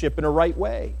relationship in a right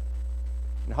way.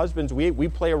 And husbands, we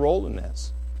play a role in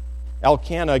this.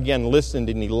 Elkanah, again, listened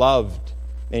and he loved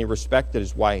and he respected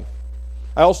his wife.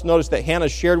 I also noticed that Hannah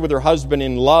shared with her husband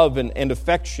in love and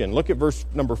affection. Look at verse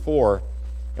number 4.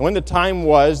 And when the time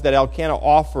was that Elkanah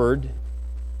offered,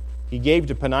 he gave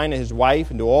to Peninnah his wife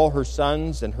and to all her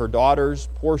sons and her daughters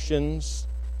portions.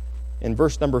 In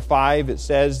verse number 5 it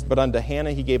says, but unto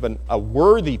Hannah he gave a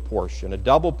worthy portion, a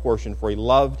double portion, for he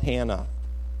loved Hannah.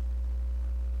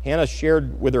 Hannah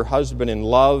shared with her husband in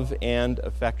love and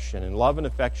affection. In love and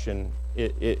affection,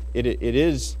 it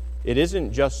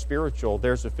isn't just spiritual,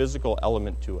 there's a physical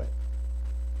element to it.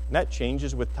 And that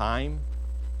changes with time.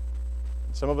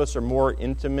 Some of us are more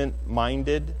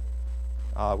intimate-minded.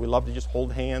 We love to just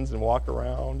hold hands and walk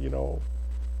around,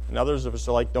 And others of us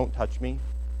are like, don't touch me.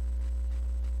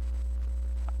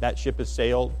 That ship has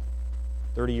sailed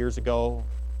 30 years ago.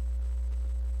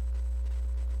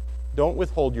 Don't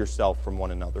withhold yourself from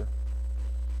one another.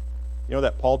 You know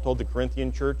that Paul told the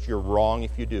Corinthian church, you're wrong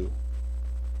if you do.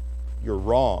 You're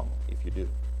wrong if you do.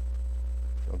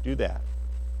 Don't do that.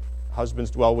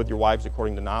 Husbands, dwell with your wives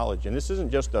according to knowledge. And this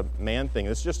isn't just a man thing.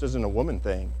 This just isn't a woman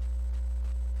thing.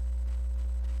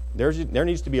 There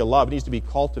needs to be a love. It needs to be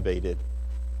cultivated.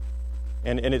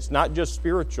 And it's not just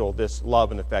spiritual, this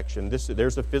love and affection.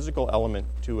 There's a physical element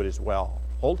to it as well.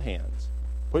 Hold hands.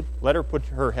 Let her put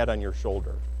her head on your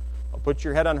shoulder. Put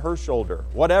your head on her shoulder.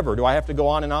 Whatever. Do I have to go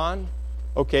on and on?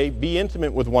 Okay, be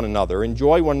intimate with one another.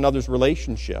 Enjoy one another's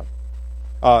relationship.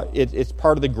 It's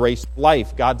part of the grace of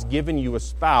life. God's given you a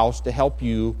spouse to help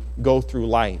you go through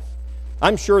life.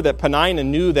 I'm sure that Peninnah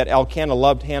knew that Elkanah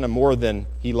loved Hannah more than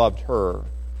he loved her.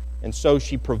 And so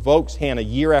she provokes Hannah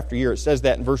year after year. It says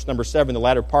that in verse number 7, the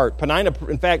latter part. Peninnah,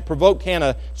 in fact, provoked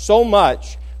Hannah so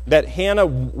much that Hannah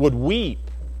would weep.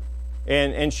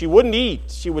 And she wouldn't eat.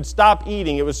 She would stop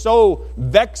eating. It was so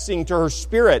vexing to her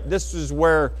spirit. This is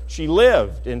where she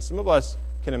lived. And some of us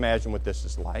can imagine what this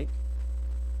is like.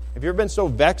 Have you ever been so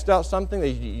vexed about something that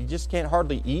you just can't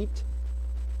hardly eat?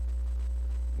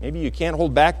 Maybe you can't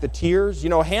hold back the tears.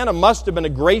 Hannah must have been a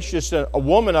gracious a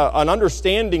woman, an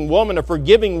understanding woman, a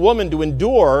forgiving woman to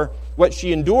endure what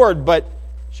she endured, but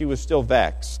she was still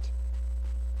vexed.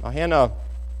 Now, Hannah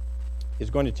is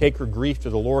going to take her grief to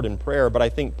the Lord in prayer, but I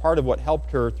think part of what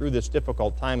helped her through this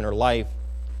difficult time in her life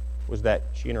was that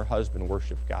she and her husband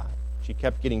worshiped God. She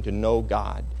kept getting to know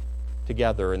God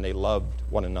together, and they loved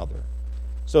one another.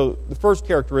 So the first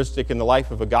characteristic in the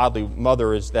life of a godly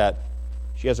mother is that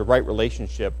she has a right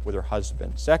relationship with her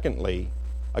husband. Secondly,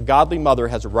 a godly mother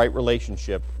has a right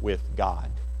relationship with God,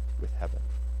 with heaven.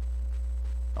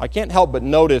 I can't help but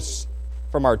notice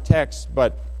from our text,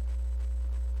 but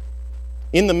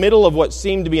in the middle of what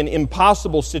seemed to be an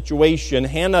impossible situation,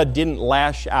 Hannah didn't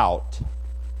lash out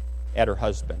at her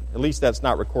husband. At least that's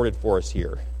not recorded for us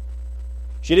here.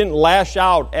 She didn't lash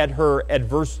out at her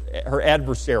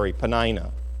adversary,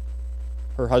 Peninnah,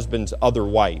 her husband's other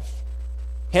wife.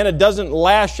 Hannah doesn't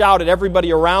lash out at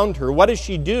everybody around her. What does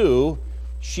she do?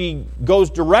 She goes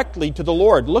directly to the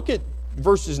Lord. Look at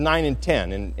verses 9 and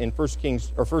 10 in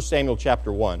 1 Samuel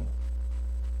chapter 1.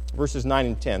 Verses 9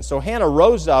 and 10. So Hannah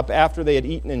rose up after they had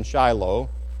eaten in Shiloh,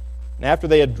 and after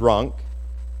they had drunk.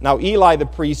 Now Eli the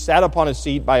priest sat upon a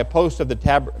seat by the post of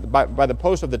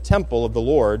the temple of the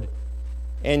Lord,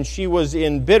 and she was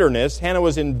in bitterness. Hannah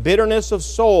was in bitterness of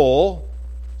soul,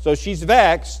 so she's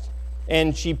vexed.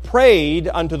 And she prayed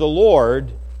unto the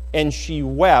Lord, and she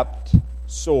wept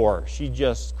sore. She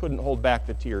just couldn't hold back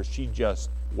the tears. She just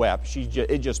wept.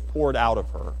 It just poured out of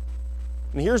her.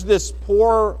 And here's this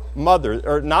poor mother,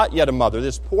 or not yet a mother,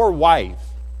 this poor wife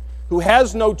who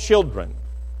has no children.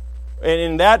 And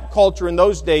in that culture, in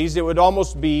those days, it would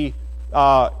almost be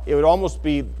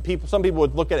people. Some people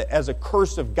would look at it as a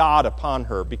curse of God upon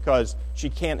her because she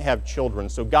can't have children.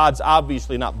 So God's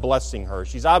obviously not blessing her.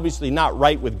 She's obviously not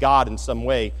right with God in some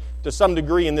way. To some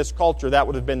degree in this culture, that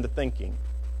would have been the thinking.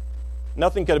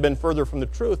 Nothing could have been further from the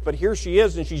truth. But here she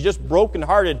is, and she's just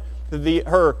brokenhearted.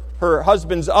 Her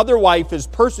husband's other wife is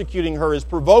persecuting her, is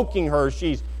provoking her.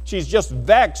 She's just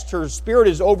vexed. Her spirit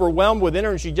is overwhelmed within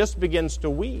her, and she just begins to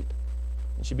weep.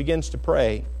 And she begins to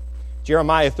pray.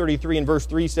 Jeremiah 33 and verse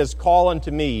 3 says, Call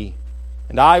unto me,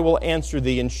 and I will answer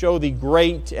thee, and show thee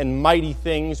great and mighty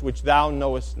things which thou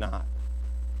knowest not.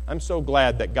 I'm so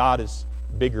glad that God is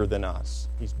bigger than us.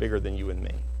 He's bigger than you and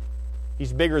me.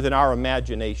 He's bigger than our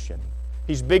imagination.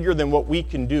 He's bigger than what we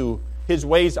can do. His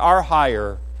ways are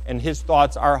higher, and His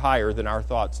thoughts are higher than our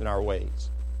thoughts and our ways.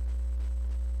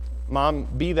 Mom,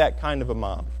 be that kind of a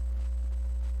mom.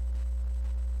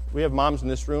 We have moms in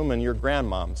this room, and you're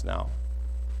grandmoms now.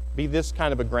 Be this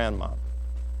kind of a grandmom.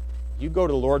 You go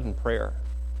to the Lord in prayer.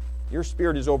 Your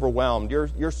spirit is overwhelmed.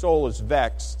 Your soul is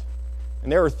vexed.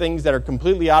 and there are things that are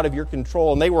completely out of your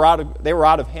control, and they were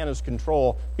out of Hannah's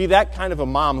control. Be that kind of a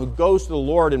mom who goes to the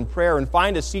Lord in prayer and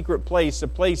find a secret place, a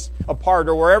place apart,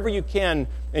 or wherever you can,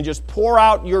 and just pour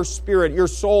out your spirit, your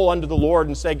soul unto the Lord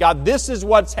and say, God, this is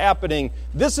what's happening.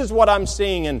 This is what I'm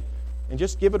seeing, and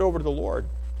just give it over to the Lord.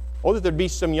 Oh, that there'd be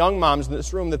some young moms in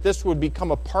this room, that this would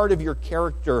become a part of your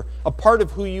character, a part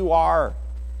of who you are.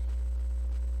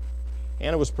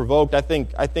 Hannah was provoked. I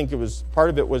think it was part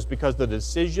of it was because of the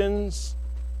decisions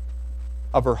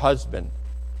of her husband.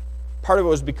 Part of it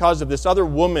was because of this other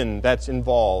woman that's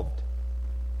involved.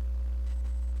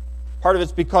 Part of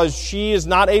it's because she is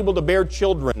not able to bear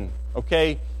children,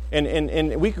 okay?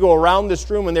 And we could go around this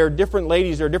room, and there are different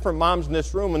ladies, there are different moms in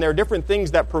this room, and there are different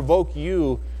things that provoke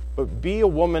you, but be a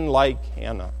woman like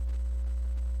Hannah.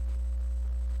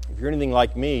 If you're anything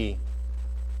like me,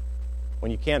 when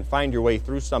you can't find your way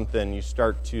through something, you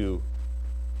start to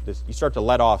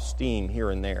let off steam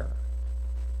here and there.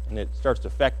 And it starts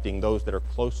affecting those that are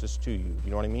closest to you.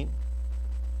 You know what I mean?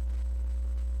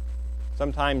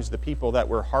 Sometimes the people that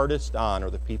we're hardest on are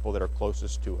the people that are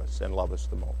closest to us and love us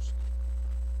the most.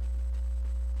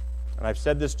 And I've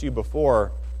said this to you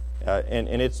before,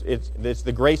 and it's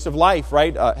the grace of life,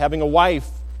 right? Having a wife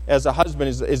as a husband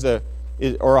is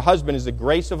a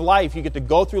grace of life. You get to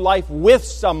go through life with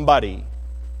somebody.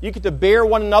 You get to bear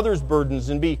one another's burdens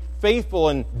and be faithful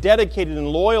and dedicated and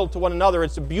loyal to one another.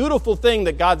 It's a beautiful thing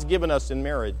that God's given us in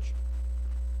marriage.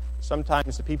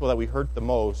 Sometimes the people that we hurt the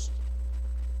most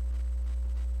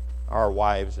are our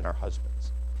wives and our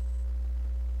husbands.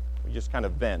 We just kind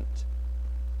of vent.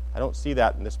 I don't see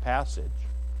that in this passage.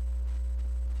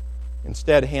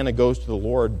 Instead, Hannah goes to the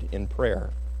Lord in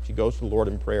prayer. She goes to the Lord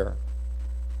in prayer.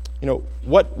 You know,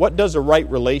 what does a right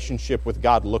relationship with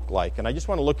God look like? And I just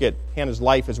want to look at Hannah's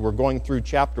life as we're going through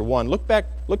chapter 1. Look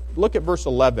at verse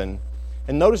 11,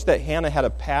 and notice that Hannah had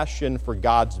a passion for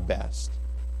God's best.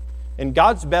 And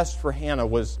God's best for Hannah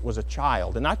was a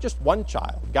child, and not just one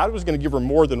child. God was going to give her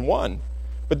more than one.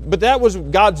 But that was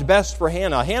God's best for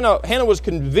Hannah. Hannah was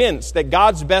convinced that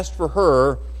God's best for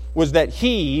her was that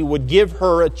He would give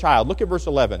her a child. Look at verse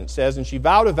 11. It says, "And she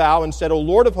vowed a vow and said, O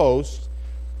Lord of hosts,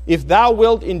 if thou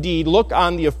wilt indeed look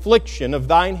on the affliction of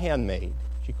thine handmaid,"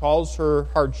 she calls her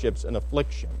hardships an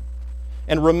affliction,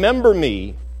 "and remember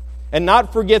me, and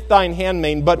not forget thine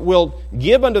handmaid, but wilt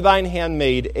give unto thine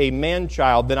handmaid a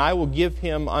man-child, then I will give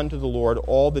him unto the Lord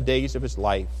all the days of his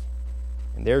life,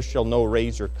 and there shall no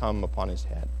razor come upon his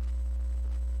head."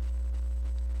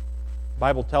 The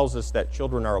Bible tells us that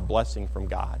children are a blessing from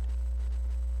God.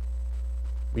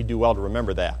 We do well to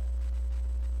remember that.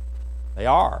 They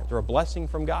are. They're a blessing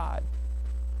from God.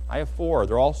 I have 4.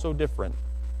 They're all so different.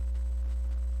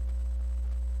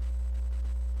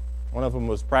 One of them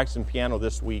was practicing piano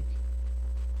this week.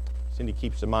 Cindy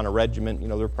keeps them on a regiment. You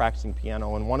know, they're practicing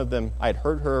piano. And one of them, I had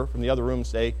heard her from the other room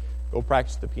say, "Go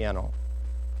practice the piano."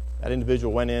 That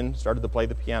individual went in, started to play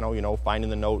the piano, you know, finding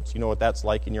the notes. You know what that's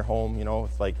like in your home, you know.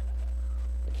 It's like,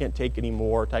 I can't take any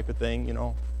more type of thing, you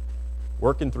know.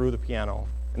 Working through the piano.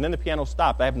 And then the piano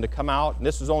stopped. I happened to come out, and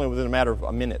this was only within a matter of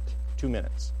a minute, 2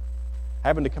 minutes. I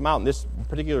happened to come out, and this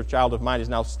particular child of mine is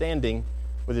now standing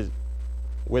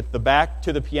with the back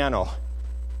to the piano,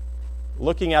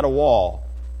 looking at a wall,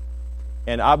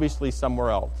 and obviously somewhere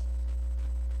else.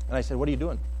 And I said, "What are you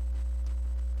doing?"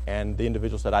 And the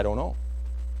individual said, "I don't know."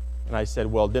 And I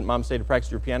said, "Well, didn't Mom say to practice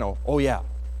your piano?" "Oh, yeah."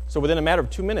 So within a matter of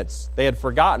 2 minutes, they had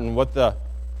forgotten what the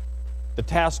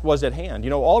task was at hand.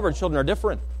 You know, all of our children are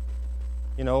different.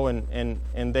 You know,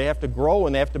 and they have to grow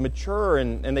and they have to mature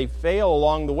and they fail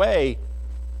along the way.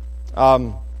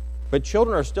 But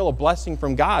children are still a blessing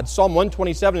from God. Psalm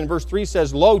 127 in verse 3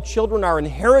 says, "Lo, children are an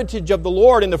heritage of the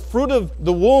Lord, and the fruit of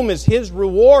the womb is His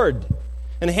reward."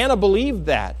 And Hannah believed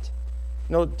that.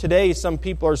 You know, today some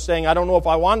people are saying, "I don't know if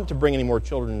I want to bring any more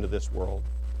children into this world."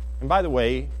 And by the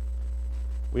way,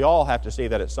 we all have to say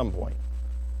that at some point.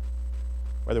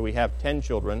 Whether we have 10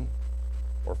 children,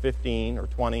 or 15, or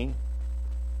 20,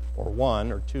 or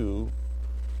 1 or 2,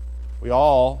 we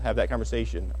all have that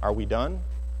conversation. Are we done?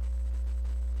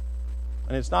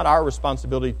 And it's not our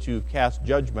responsibility to cast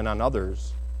judgment on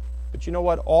others. But you know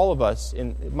what? All of us,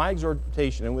 in my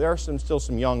exhortation, and there are still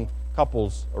some young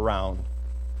couples around,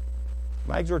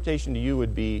 my exhortation to you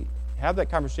would be, have that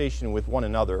conversation with one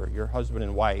another, your husband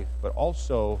and wife, but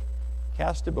also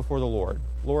cast it before the Lord.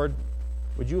 Lord,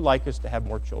 would you like us to have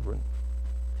more children?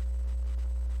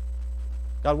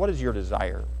 God, what is your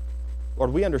desire?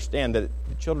 Lord, we understand that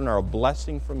the children are a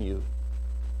blessing from you.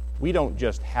 We don't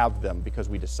just have them because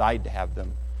we decide to have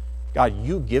them. God,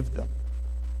 you give them.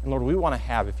 And Lord, we want to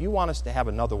have, if you want us to have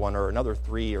another one or another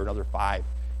 3 or another 5,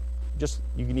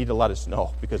 you need to let us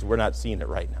know because we're not seeing it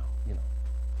right now.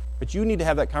 But you need to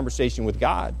have that conversation with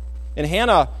God. And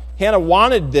Hannah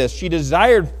wanted this. She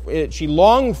desired it. She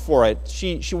longed for it.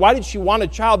 Why did she want a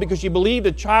child? Because she believed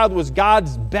a child was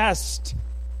God's best.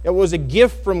 It was a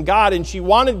gift from God, and she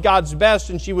wanted God's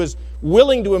best, and she was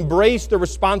willing to embrace the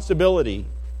responsibility.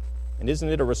 And isn't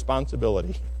it a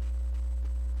responsibility?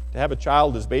 To have a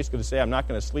child is basically to say, I'm not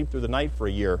going to sleep through the night for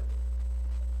a year.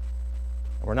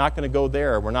 We're not going to go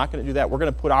there. We're not going to do that. We're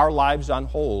going to put our lives on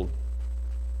hold.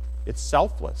 It's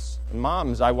selfless. And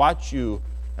moms, I watch you,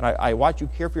 and I watch you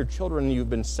care for your children, and you've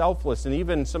been selfless. And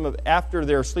even after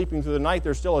they're sleeping through the night,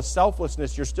 there's still a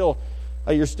selflessness. You're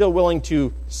still willing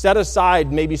to set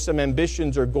aside maybe some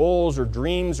ambitions or goals or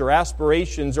dreams or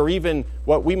aspirations or even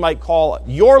what we might call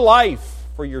your life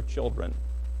for your children.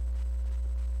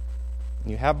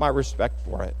 And you have my respect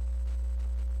for it.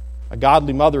 A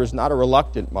godly mother is not a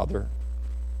reluctant mother.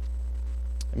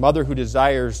 A mother who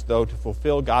desires, though, to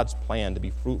fulfill God's plan, to be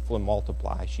fruitful and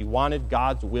multiply. She wanted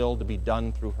God's will to be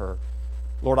done through her.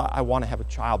 Lord, I want to have a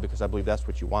child because I believe that's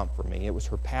what you want for me. It was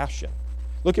her passion.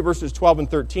 Look at verses 12 and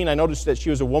 13. I noticed that she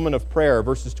was a woman of prayer.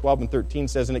 Verses 12 and 13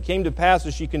 says, And it came to pass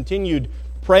as she continued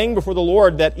praying before the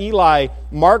Lord that Eli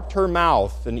marked her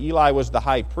mouth. And Eli was the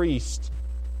high priest.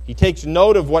 He takes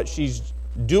note of what she's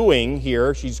doing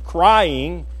here. She's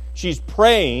crying. She's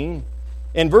praying.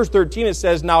 In verse 13 it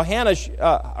says, Now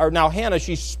Hannah,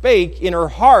 she spake in her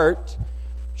heart.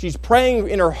 She's praying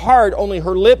in her heart, only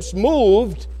her lips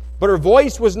moved, but her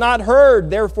voice was not heard.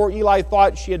 Therefore Eli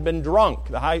thought she had been drunk.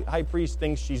 The high priest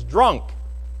thinks she's drunk.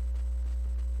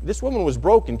 This woman was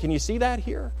broken. Can you see that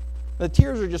here? The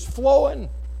tears are just flowing.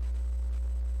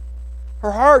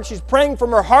 Her heart, she's praying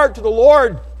from her heart to the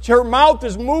Lord. Her mouth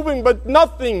is moving, but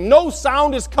nothing, no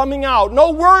sound is coming out.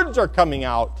 No words are coming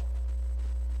out.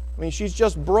 I mean, she's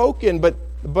just broken, but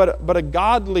a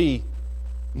godly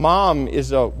mom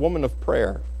is a woman of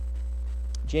prayer.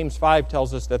 James 5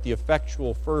 tells us that the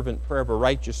effectual, fervent prayer of a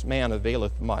righteous man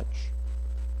availeth much.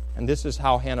 And this is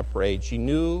how Hannah prayed. She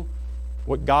knew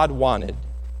what God wanted,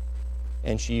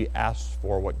 and she asked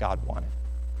for what God wanted.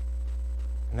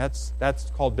 And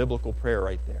that's called biblical prayer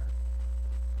right there.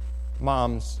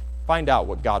 Moms, find out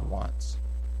what God wants.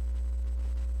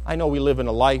 I know we live in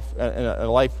a life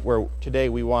where today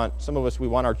we want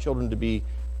our children to be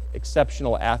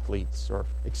exceptional athletes or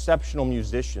exceptional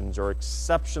musicians or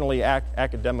exceptionally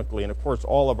academically. And of course,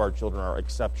 all of our children are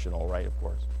exceptional, right? Of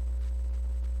course.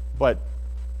 But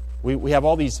we have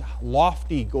all these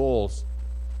lofty goals.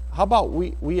 How about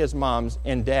we as moms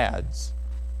and dads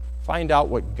find out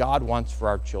what God wants for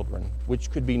our children, which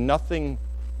could be nothing,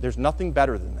 there's nothing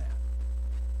better than that.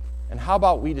 And how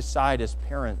about we decide as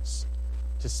parents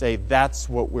to say that's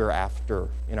what we're after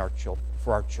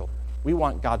for our children. We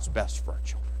want God's best for our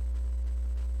children.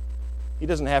 He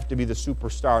doesn't have to be the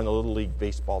superstar in the Little League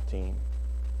baseball team.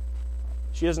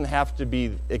 She doesn't have to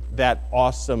be that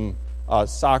awesome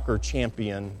soccer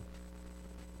champion.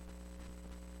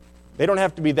 They don't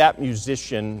have to be that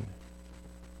musician.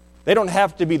 They don't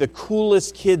have to be the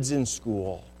coolest kids in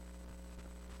school.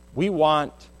 We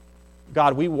want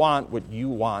what you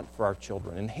want for our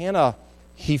children. And Hannah,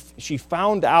 she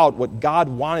found out what God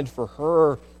wanted for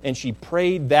her, and she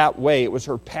prayed that way. It was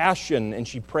her passion, and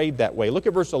she prayed that way. Look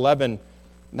at verse 11,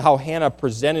 how Hannah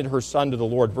presented her son to the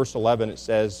Lord. Verse 11, it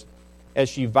says, as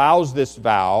she vows this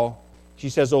vow, she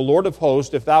says, O Lord of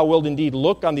hosts, if thou wilt indeed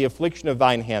look on the affliction of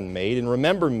thine handmaid, and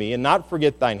remember me, and not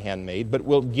forget thine handmaid, but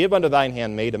wilt give unto thine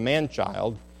handmaid a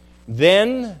man-child,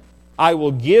 then I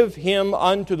will give him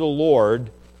unto the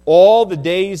Lord all the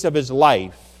days of his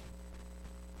life,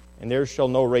 and there shall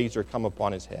no razor come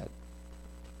upon his head.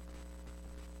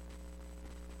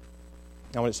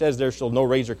 Now, when it says there shall no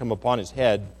razor come upon his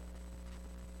head,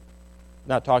 I'm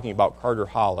not talking about Carter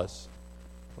Hollis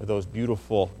with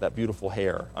that beautiful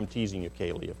hair. I'm teasing you,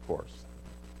 Kaylee, of course.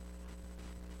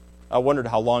 I wondered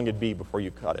how long it'd be before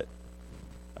you cut it.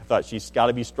 I thought she's got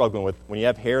to be struggling with, when you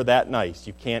have hair that nice,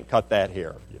 you can't cut that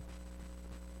hair.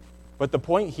 But the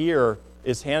point here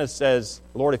is Hannah says,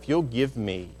 Lord, if you'll give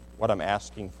me what I'm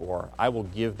asking for, I will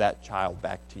give that child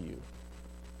back to you.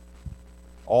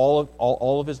 All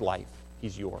of his life,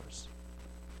 he's yours.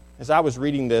 As I was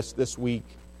reading this week,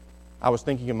 I was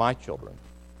thinking of my children.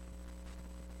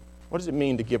 What does it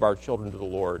mean to give our children to the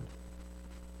Lord,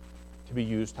 to be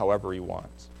used however he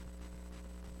wants?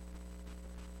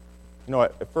 You know,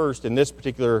 at first, in this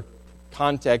particular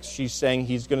context, she's saying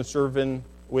he's going to serve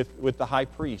with the high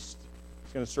priest.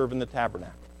 He's going to serve in the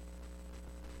tabernacle.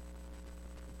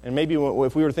 And maybe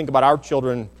if we were to think about our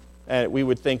children, we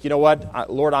would think, you know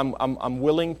what, Lord, I'm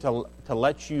willing to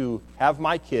let you have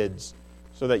my kids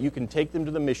so that you can take them to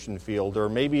the mission field, or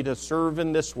maybe to serve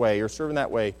in this way or serve in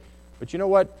that way. But you know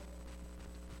what?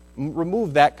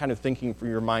 Remove that kind of thinking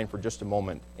from your mind for just a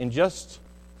moment, and just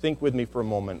think with me for a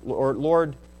moment.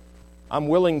 Lord, I'm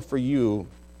willing for you,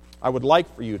 I would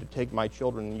like for you to take my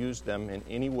children and use them in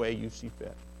any way you see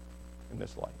fit in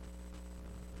this life.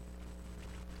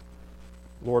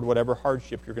 Lord, whatever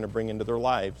hardship you're going to bring into their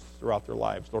lives, throughout their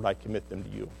lives, Lord, I commit them to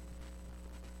you.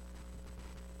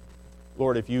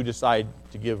 Lord, if you decide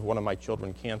to give one of my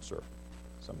children cancer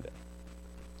someday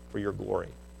for your glory,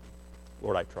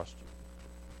 Lord, I trust you.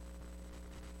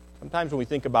 Sometimes when we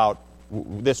think about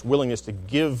this willingness to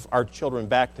give our children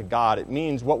back to God, it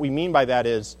means, what we mean by that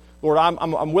is, Lord,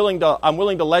 I'm willing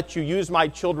to let you use my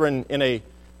children in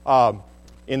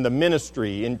the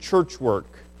ministry, in church work,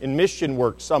 in mission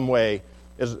work some way.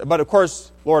 But of course,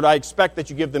 Lord, I expect that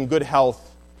you give them good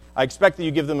health. I expect that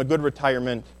you give them a good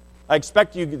retirement. I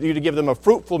expect you to give them a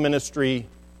fruitful ministry,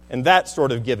 and that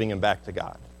sort of giving him back to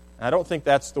God. And I don't think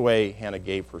that's the way Hannah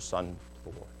gave her son to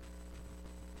the Lord.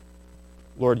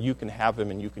 Lord, you can have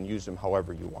him and you can use him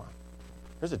however you want.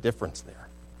 There's a difference there.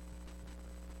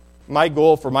 My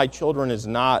goal for my children is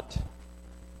not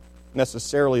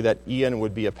necessarily that Ian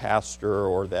would be a pastor,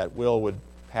 or that Will would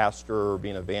pastor or be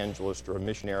an evangelist or a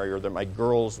missionary, or that my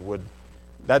girls would.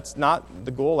 That's not the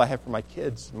goal I have for my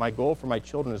kids. My goal for my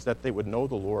children is that they would know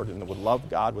the Lord and they would love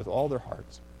God with all their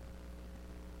hearts.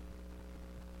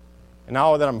 And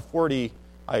now that I'm 40,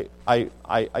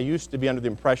 I used to be under the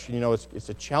impression, it's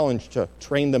a challenge to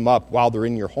train them up while they're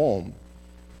in your home.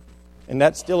 And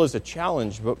that still is a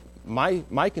challenge, but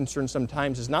my concern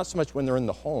sometimes is not so much when they're in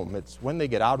the home, it's when they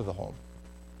get out of the home.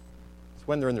 It's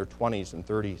when they're in their 20s and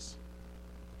 30s.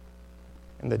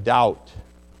 And the doubt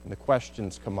and the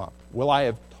questions come up. Will I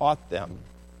have taught them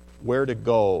where to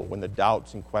go when the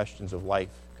doubts and questions of life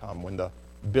come, when the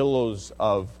billows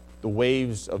of the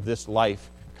waves of this life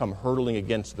come hurtling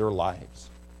against their lives?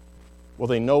 Will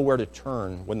they know where to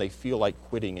turn when they feel like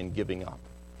quitting and giving up?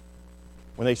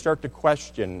 When they start to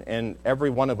question, and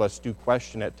every one of us do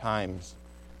question at times,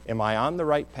 am I on the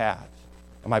right path?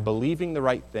 Am I believing the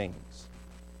right things?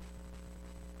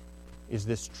 Is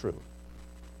this true?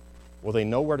 Will they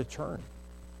know where to turn?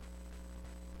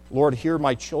 Lord, hear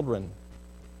my children.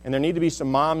 And there need to be some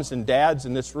moms and dads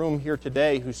in this room here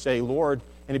today who say, Lord,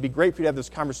 and it'd be great for you to have this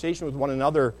conversation with one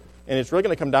another, and it's really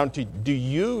going to come down to, do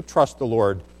you trust the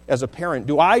Lord as a parent?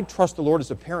 Do I trust the Lord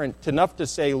as a parent enough to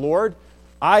say, Lord,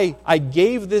 I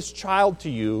gave this child to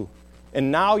you,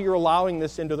 and now you're allowing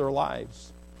this into their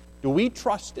lives. Do we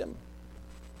trust him?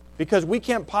 Because we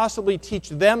can't possibly teach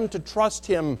them to trust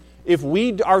him if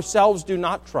we ourselves do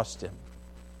not trust him.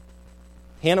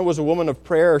 Hannah was a woman of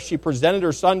prayer. She presented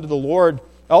her son to the Lord.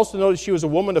 I also notice she was a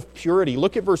woman of purity.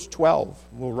 Look at verse 12.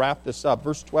 We'll wrap this up.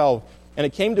 Verse 12. And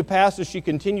it came to pass as she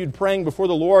continued praying before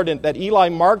the Lord, and that Eli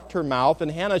marked her mouth,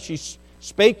 and Hannah, she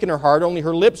spake in her heart, only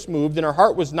her lips moved, and her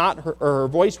heart was not heard, or her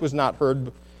voice was not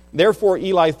heard. Therefore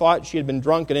Eli thought she had been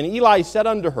drunken. And Eli said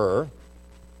unto her,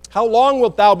 How long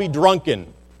wilt thou be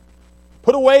drunken?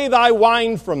 Put away thy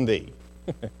wine from thee.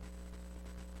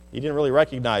 He didn't really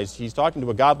recognize he's talking to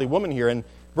a godly woman here. And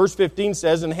verse 15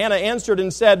 says, And Hannah answered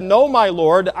and said, No, my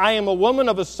Lord, I am a woman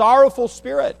of a sorrowful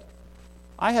spirit.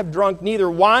 I have drunk neither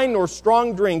wine nor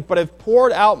strong drink, but have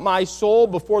poured out my soul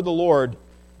before the Lord.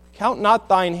 Count not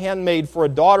thine handmaid for a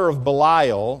daughter of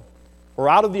Belial, for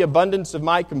out of the abundance of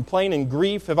my complaint and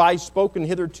grief have I spoken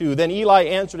hitherto. Then Eli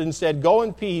answered and said, Go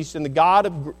in peace, and the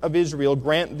God of Israel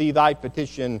grant thee thy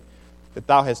petition that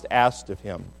thou hast asked of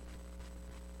him.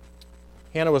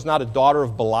 Hannah was not a daughter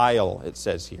of Belial, it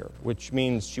says here, which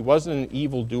means she wasn't an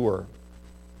evildoer.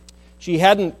 She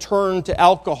hadn't turned to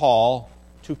alcohol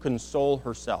to console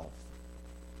herself.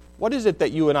 What is it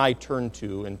that you and I turn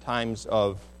to in times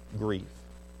of grief?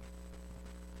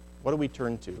 What do we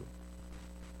turn to?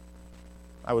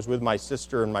 I was with my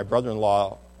sister and my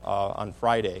brother-in-law on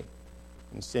Friday,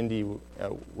 and Cindy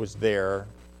was there.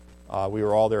 We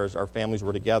were all there as our families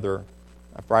were together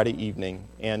Friday evening,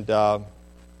 and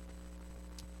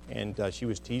she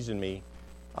was teasing me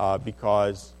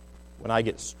because when I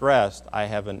get stressed, I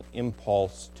have an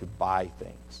impulse to buy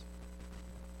things.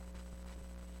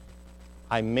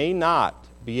 I may not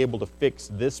be able to fix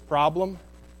this problem,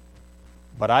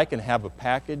 but I can have a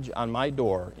package on my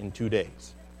door in 2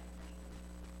 days.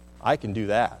 I can do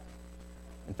that.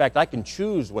 In fact, I can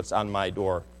choose what's on my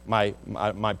door, my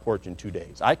porch in 2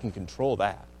 days. I can control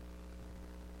that.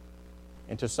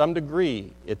 And to some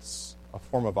degree, it's a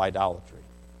form of idolatry.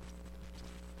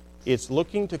 It's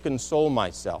looking to console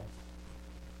myself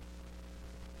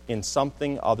in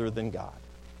something other than God.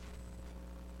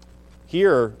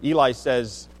 Here, Eli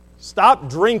says, Stop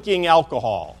drinking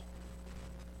alcohol.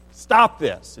 Stop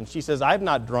this. And she says, I've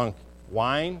not drunk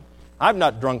wine. I've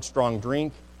not drunk strong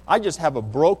drink. I just have a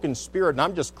broken spirit, and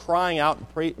I'm just crying out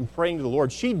and praying to the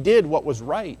Lord. She did what was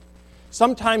right.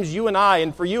 Sometimes you and I,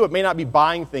 and for you it may not be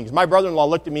buying things. My brother-in-law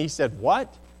looked at me, he said,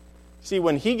 what? See,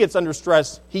 when he gets under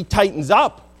stress, he tightens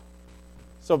up.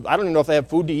 So I don't even know if they have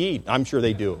food to eat. I'm sure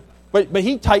they do. But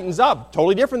he tightens up,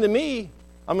 totally different than me.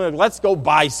 I'm going to, let's go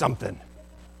buy something.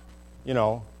 You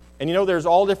know. And you know, there's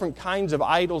all different kinds of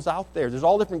idols out there. There's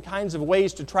all different kinds of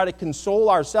ways to try to console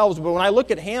ourselves. But when I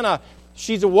look at Hannah,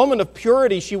 she's a woman of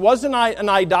purity. She wasn't an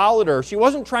idolater. She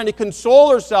wasn't trying to console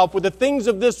herself with the things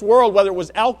of this world, whether it was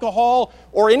alcohol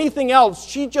or anything else.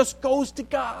 She just goes to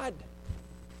God.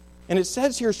 And it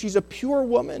says here she's a pure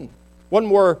woman. One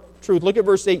more truth. Look at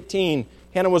verse 18.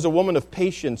 Hannah was a woman of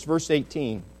patience. Verse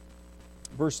 18.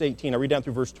 Verse 18. I read down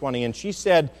through verse 20. And she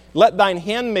said, let thine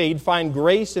handmaid find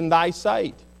grace in thy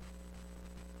sight.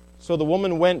 So the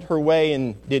woman went her way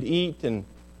and did eat, and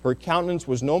her countenance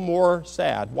was no more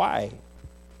sad. Why?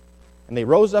 And they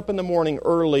rose up in the morning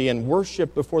early and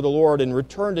worshipped before the Lord, and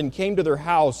returned and came to their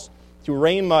house to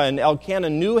Ramah, and Elkanah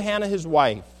knew Hannah his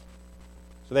wife.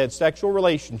 So they had sexual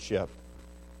relationship,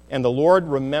 and the Lord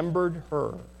remembered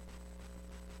her.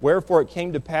 Wherefore it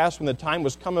came to pass when the time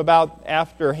was come about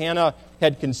after Hannah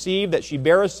had conceived that she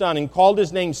bare a son, and called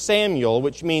his name Samuel,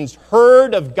 which means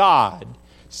heard of God,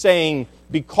 saying,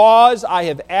 because I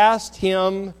have asked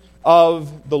him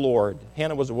of the Lord.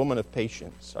 Hannah was a woman of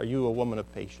patience. Are you a woman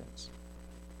of patience?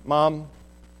 Mom,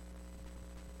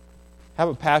 have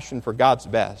a passion for God's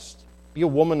best. Be a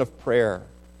woman of prayer.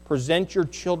 Present your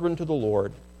children to the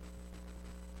Lord.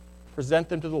 Present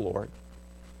them to the Lord.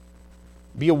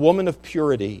 Be a woman of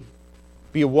purity.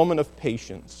 Be a woman of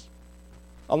patience.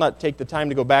 I'll not take the time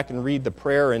to go back and read the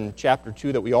prayer in chapter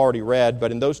 2 that we already read,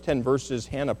 but in those 10 verses,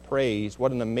 Hannah prays.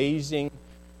 What an amazing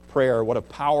prayer, what a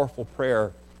powerful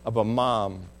prayer of a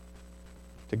mom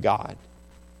to God.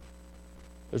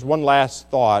 There's one last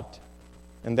thought,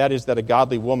 and that is that a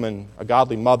godly woman, a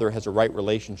godly mother, has a right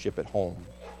relationship at home.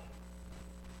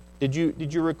 Did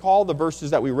you recall the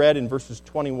verses that we read in verses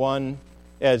 21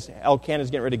 as Elkanah is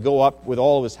getting ready to go up with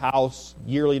all of his house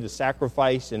yearly to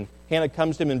sacrifice, and Hannah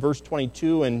comes to him in verse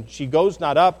 22, and she goes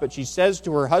not up, but she says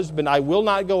to her husband, I will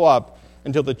not go up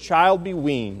until the child be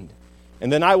weaned,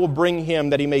 and then I will bring him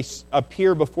that he may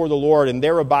appear before the Lord and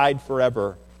there abide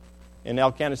forever. And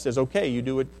Elkanah says, okay, you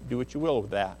do what you will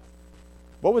with that.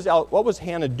 What was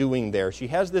Hannah doing there? She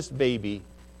has this baby,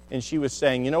 and she was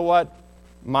saying, you know what?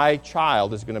 My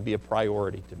child is going to be a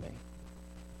priority to me.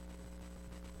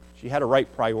 She had a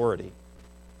right priority.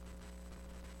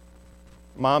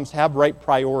 Moms have right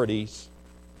priorities.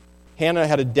 Hannah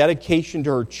had a dedication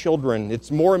to her children. It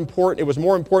was more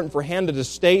important for Hannah to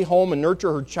stay home and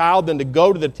nurture her child than to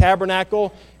go to the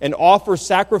tabernacle and offer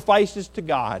sacrifices to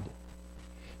God.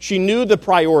 She knew the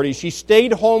priorities. She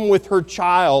stayed home with her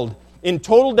child in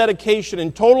total dedication,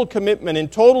 in total commitment, in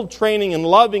total training and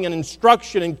loving and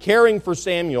instruction and caring for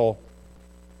Samuel.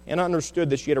 Hannah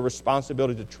understood that she had a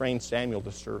responsibility to train Samuel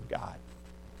to serve God.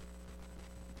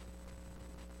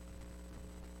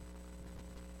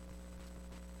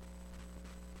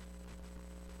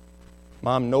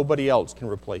 Mom, nobody else can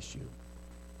replace you.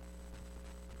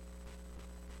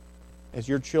 As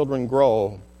your children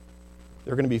grow,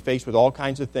 they're going to be faced with all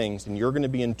kinds of things, and you're going to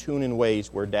be in tune in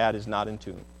ways where Dad is not in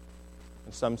tune.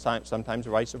 And sometimes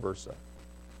vice versa.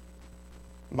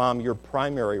 Mom, your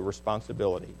primary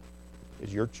responsibility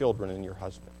is your children and your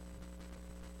husband.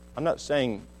 I'm not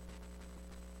saying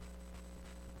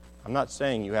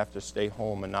you have to stay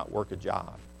home and not work a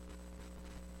job.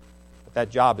 But that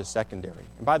job is secondary.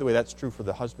 And by the way, that's true for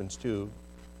the husbands too.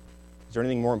 Is there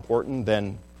anything more important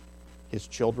than his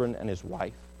children and his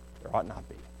wife? There ought not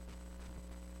be.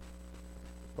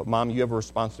 But Mom, you have a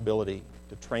responsibility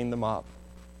to train them up,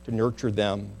 to nurture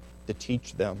them, to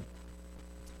teach them.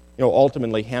 You know,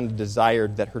 ultimately, Hannah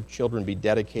desired that her children be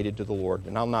dedicated to the Lord.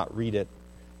 And I'll not read it,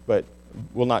 but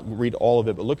we'll not read all of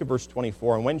it. But look at verse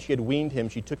 24. And when she had weaned him,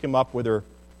 she took him up with her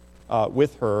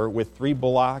with 3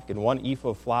 bullock and 1 ephah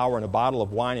of flour and a bottle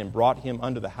of wine, and brought him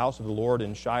unto the house of the Lord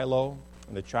in Shiloh.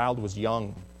 And the child was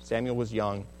young. Samuel was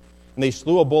young. And they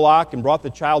slew a bullock and brought the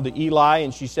child to Eli.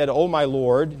 And she said, O my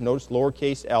Lord, notice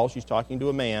lowercase l, she's talking to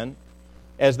a man,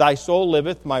 as thy soul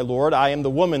liveth, my Lord, I am the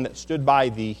woman that stood by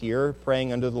thee here,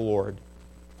 praying unto the Lord.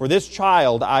 For this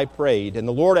child I prayed, and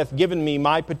the Lord hath given me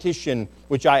my petition,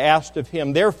 which I asked of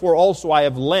him. Therefore also I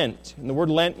have lent. And the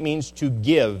word lent means to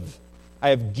give. I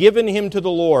have given him to the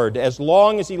Lord. As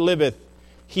long as he liveth,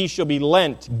 he shall be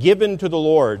lent, given to the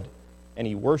Lord. And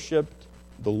he worshipped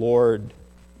the Lord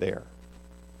there.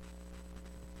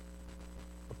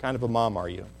 kind of a mom are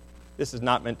you? This is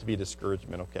not meant to be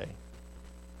discouragement, okay?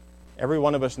 Every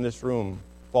one of us in this room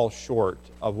falls short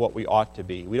of what we ought to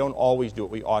be. We don't always do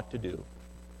what we ought to do.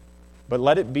 But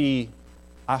let it be,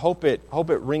 I hope it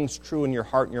rings true in your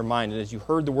heart and your mind. And as you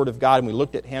heard the Word of God and we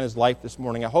looked at Hannah's life this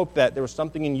morning, I hope that there was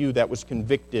something in you that was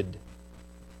convicted.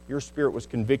 Your spirit was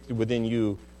convicted within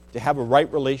you to have a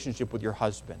right relationship with your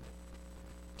husband,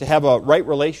 to have a right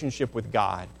relationship with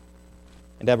God,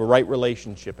 and to have a right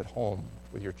relationship at home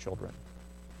with your children.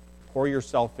 Pour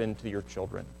yourself into your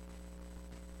children.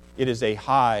 It is a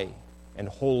high and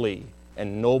holy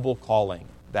and noble calling,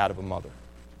 that of a mother.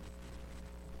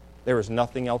 There is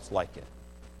nothing else like it.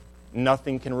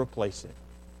 Nothing can replace it.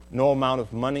 No amount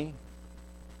of money,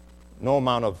 no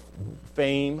amount of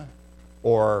fame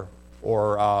or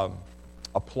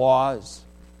applause.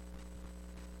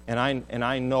 And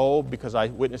I know, because I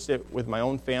witnessed it with my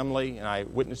own family, and I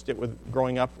witnessed it with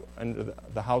growing up under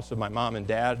the house of my mom and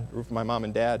dad, the roof of my mom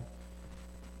and dad.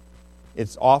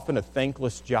 It's often a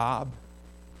thankless job.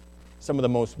 Some of the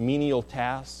most menial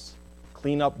tasks.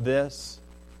 Clean up this.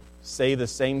 Say the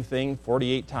same thing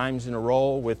 48 times in a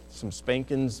row with some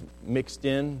spankings mixed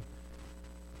in.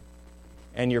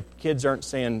 And your kids aren't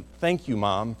saying, "Thank you,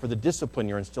 Mom, for the discipline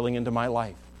you're instilling into my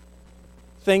life.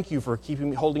 Thank you for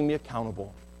holding me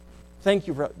accountable. Thank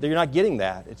you for..." You're not getting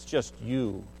that. It's just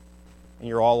you. And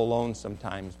you're all alone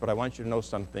sometimes. But I want you to know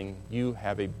something. You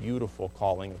have a beautiful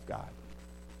calling of God.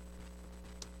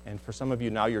 And for some of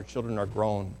you, now your children are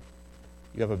grown.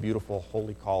 You have a beautiful,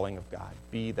 holy calling of God.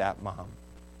 Be that mom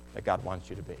that God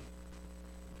wants you to be.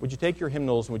 Would you take your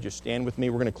hymnals and would you stand with me?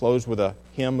 We're going to close with a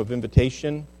hymn of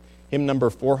invitation. Hymn number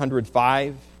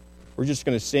 405. We're just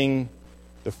going to sing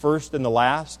the first and the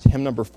last. Hymn number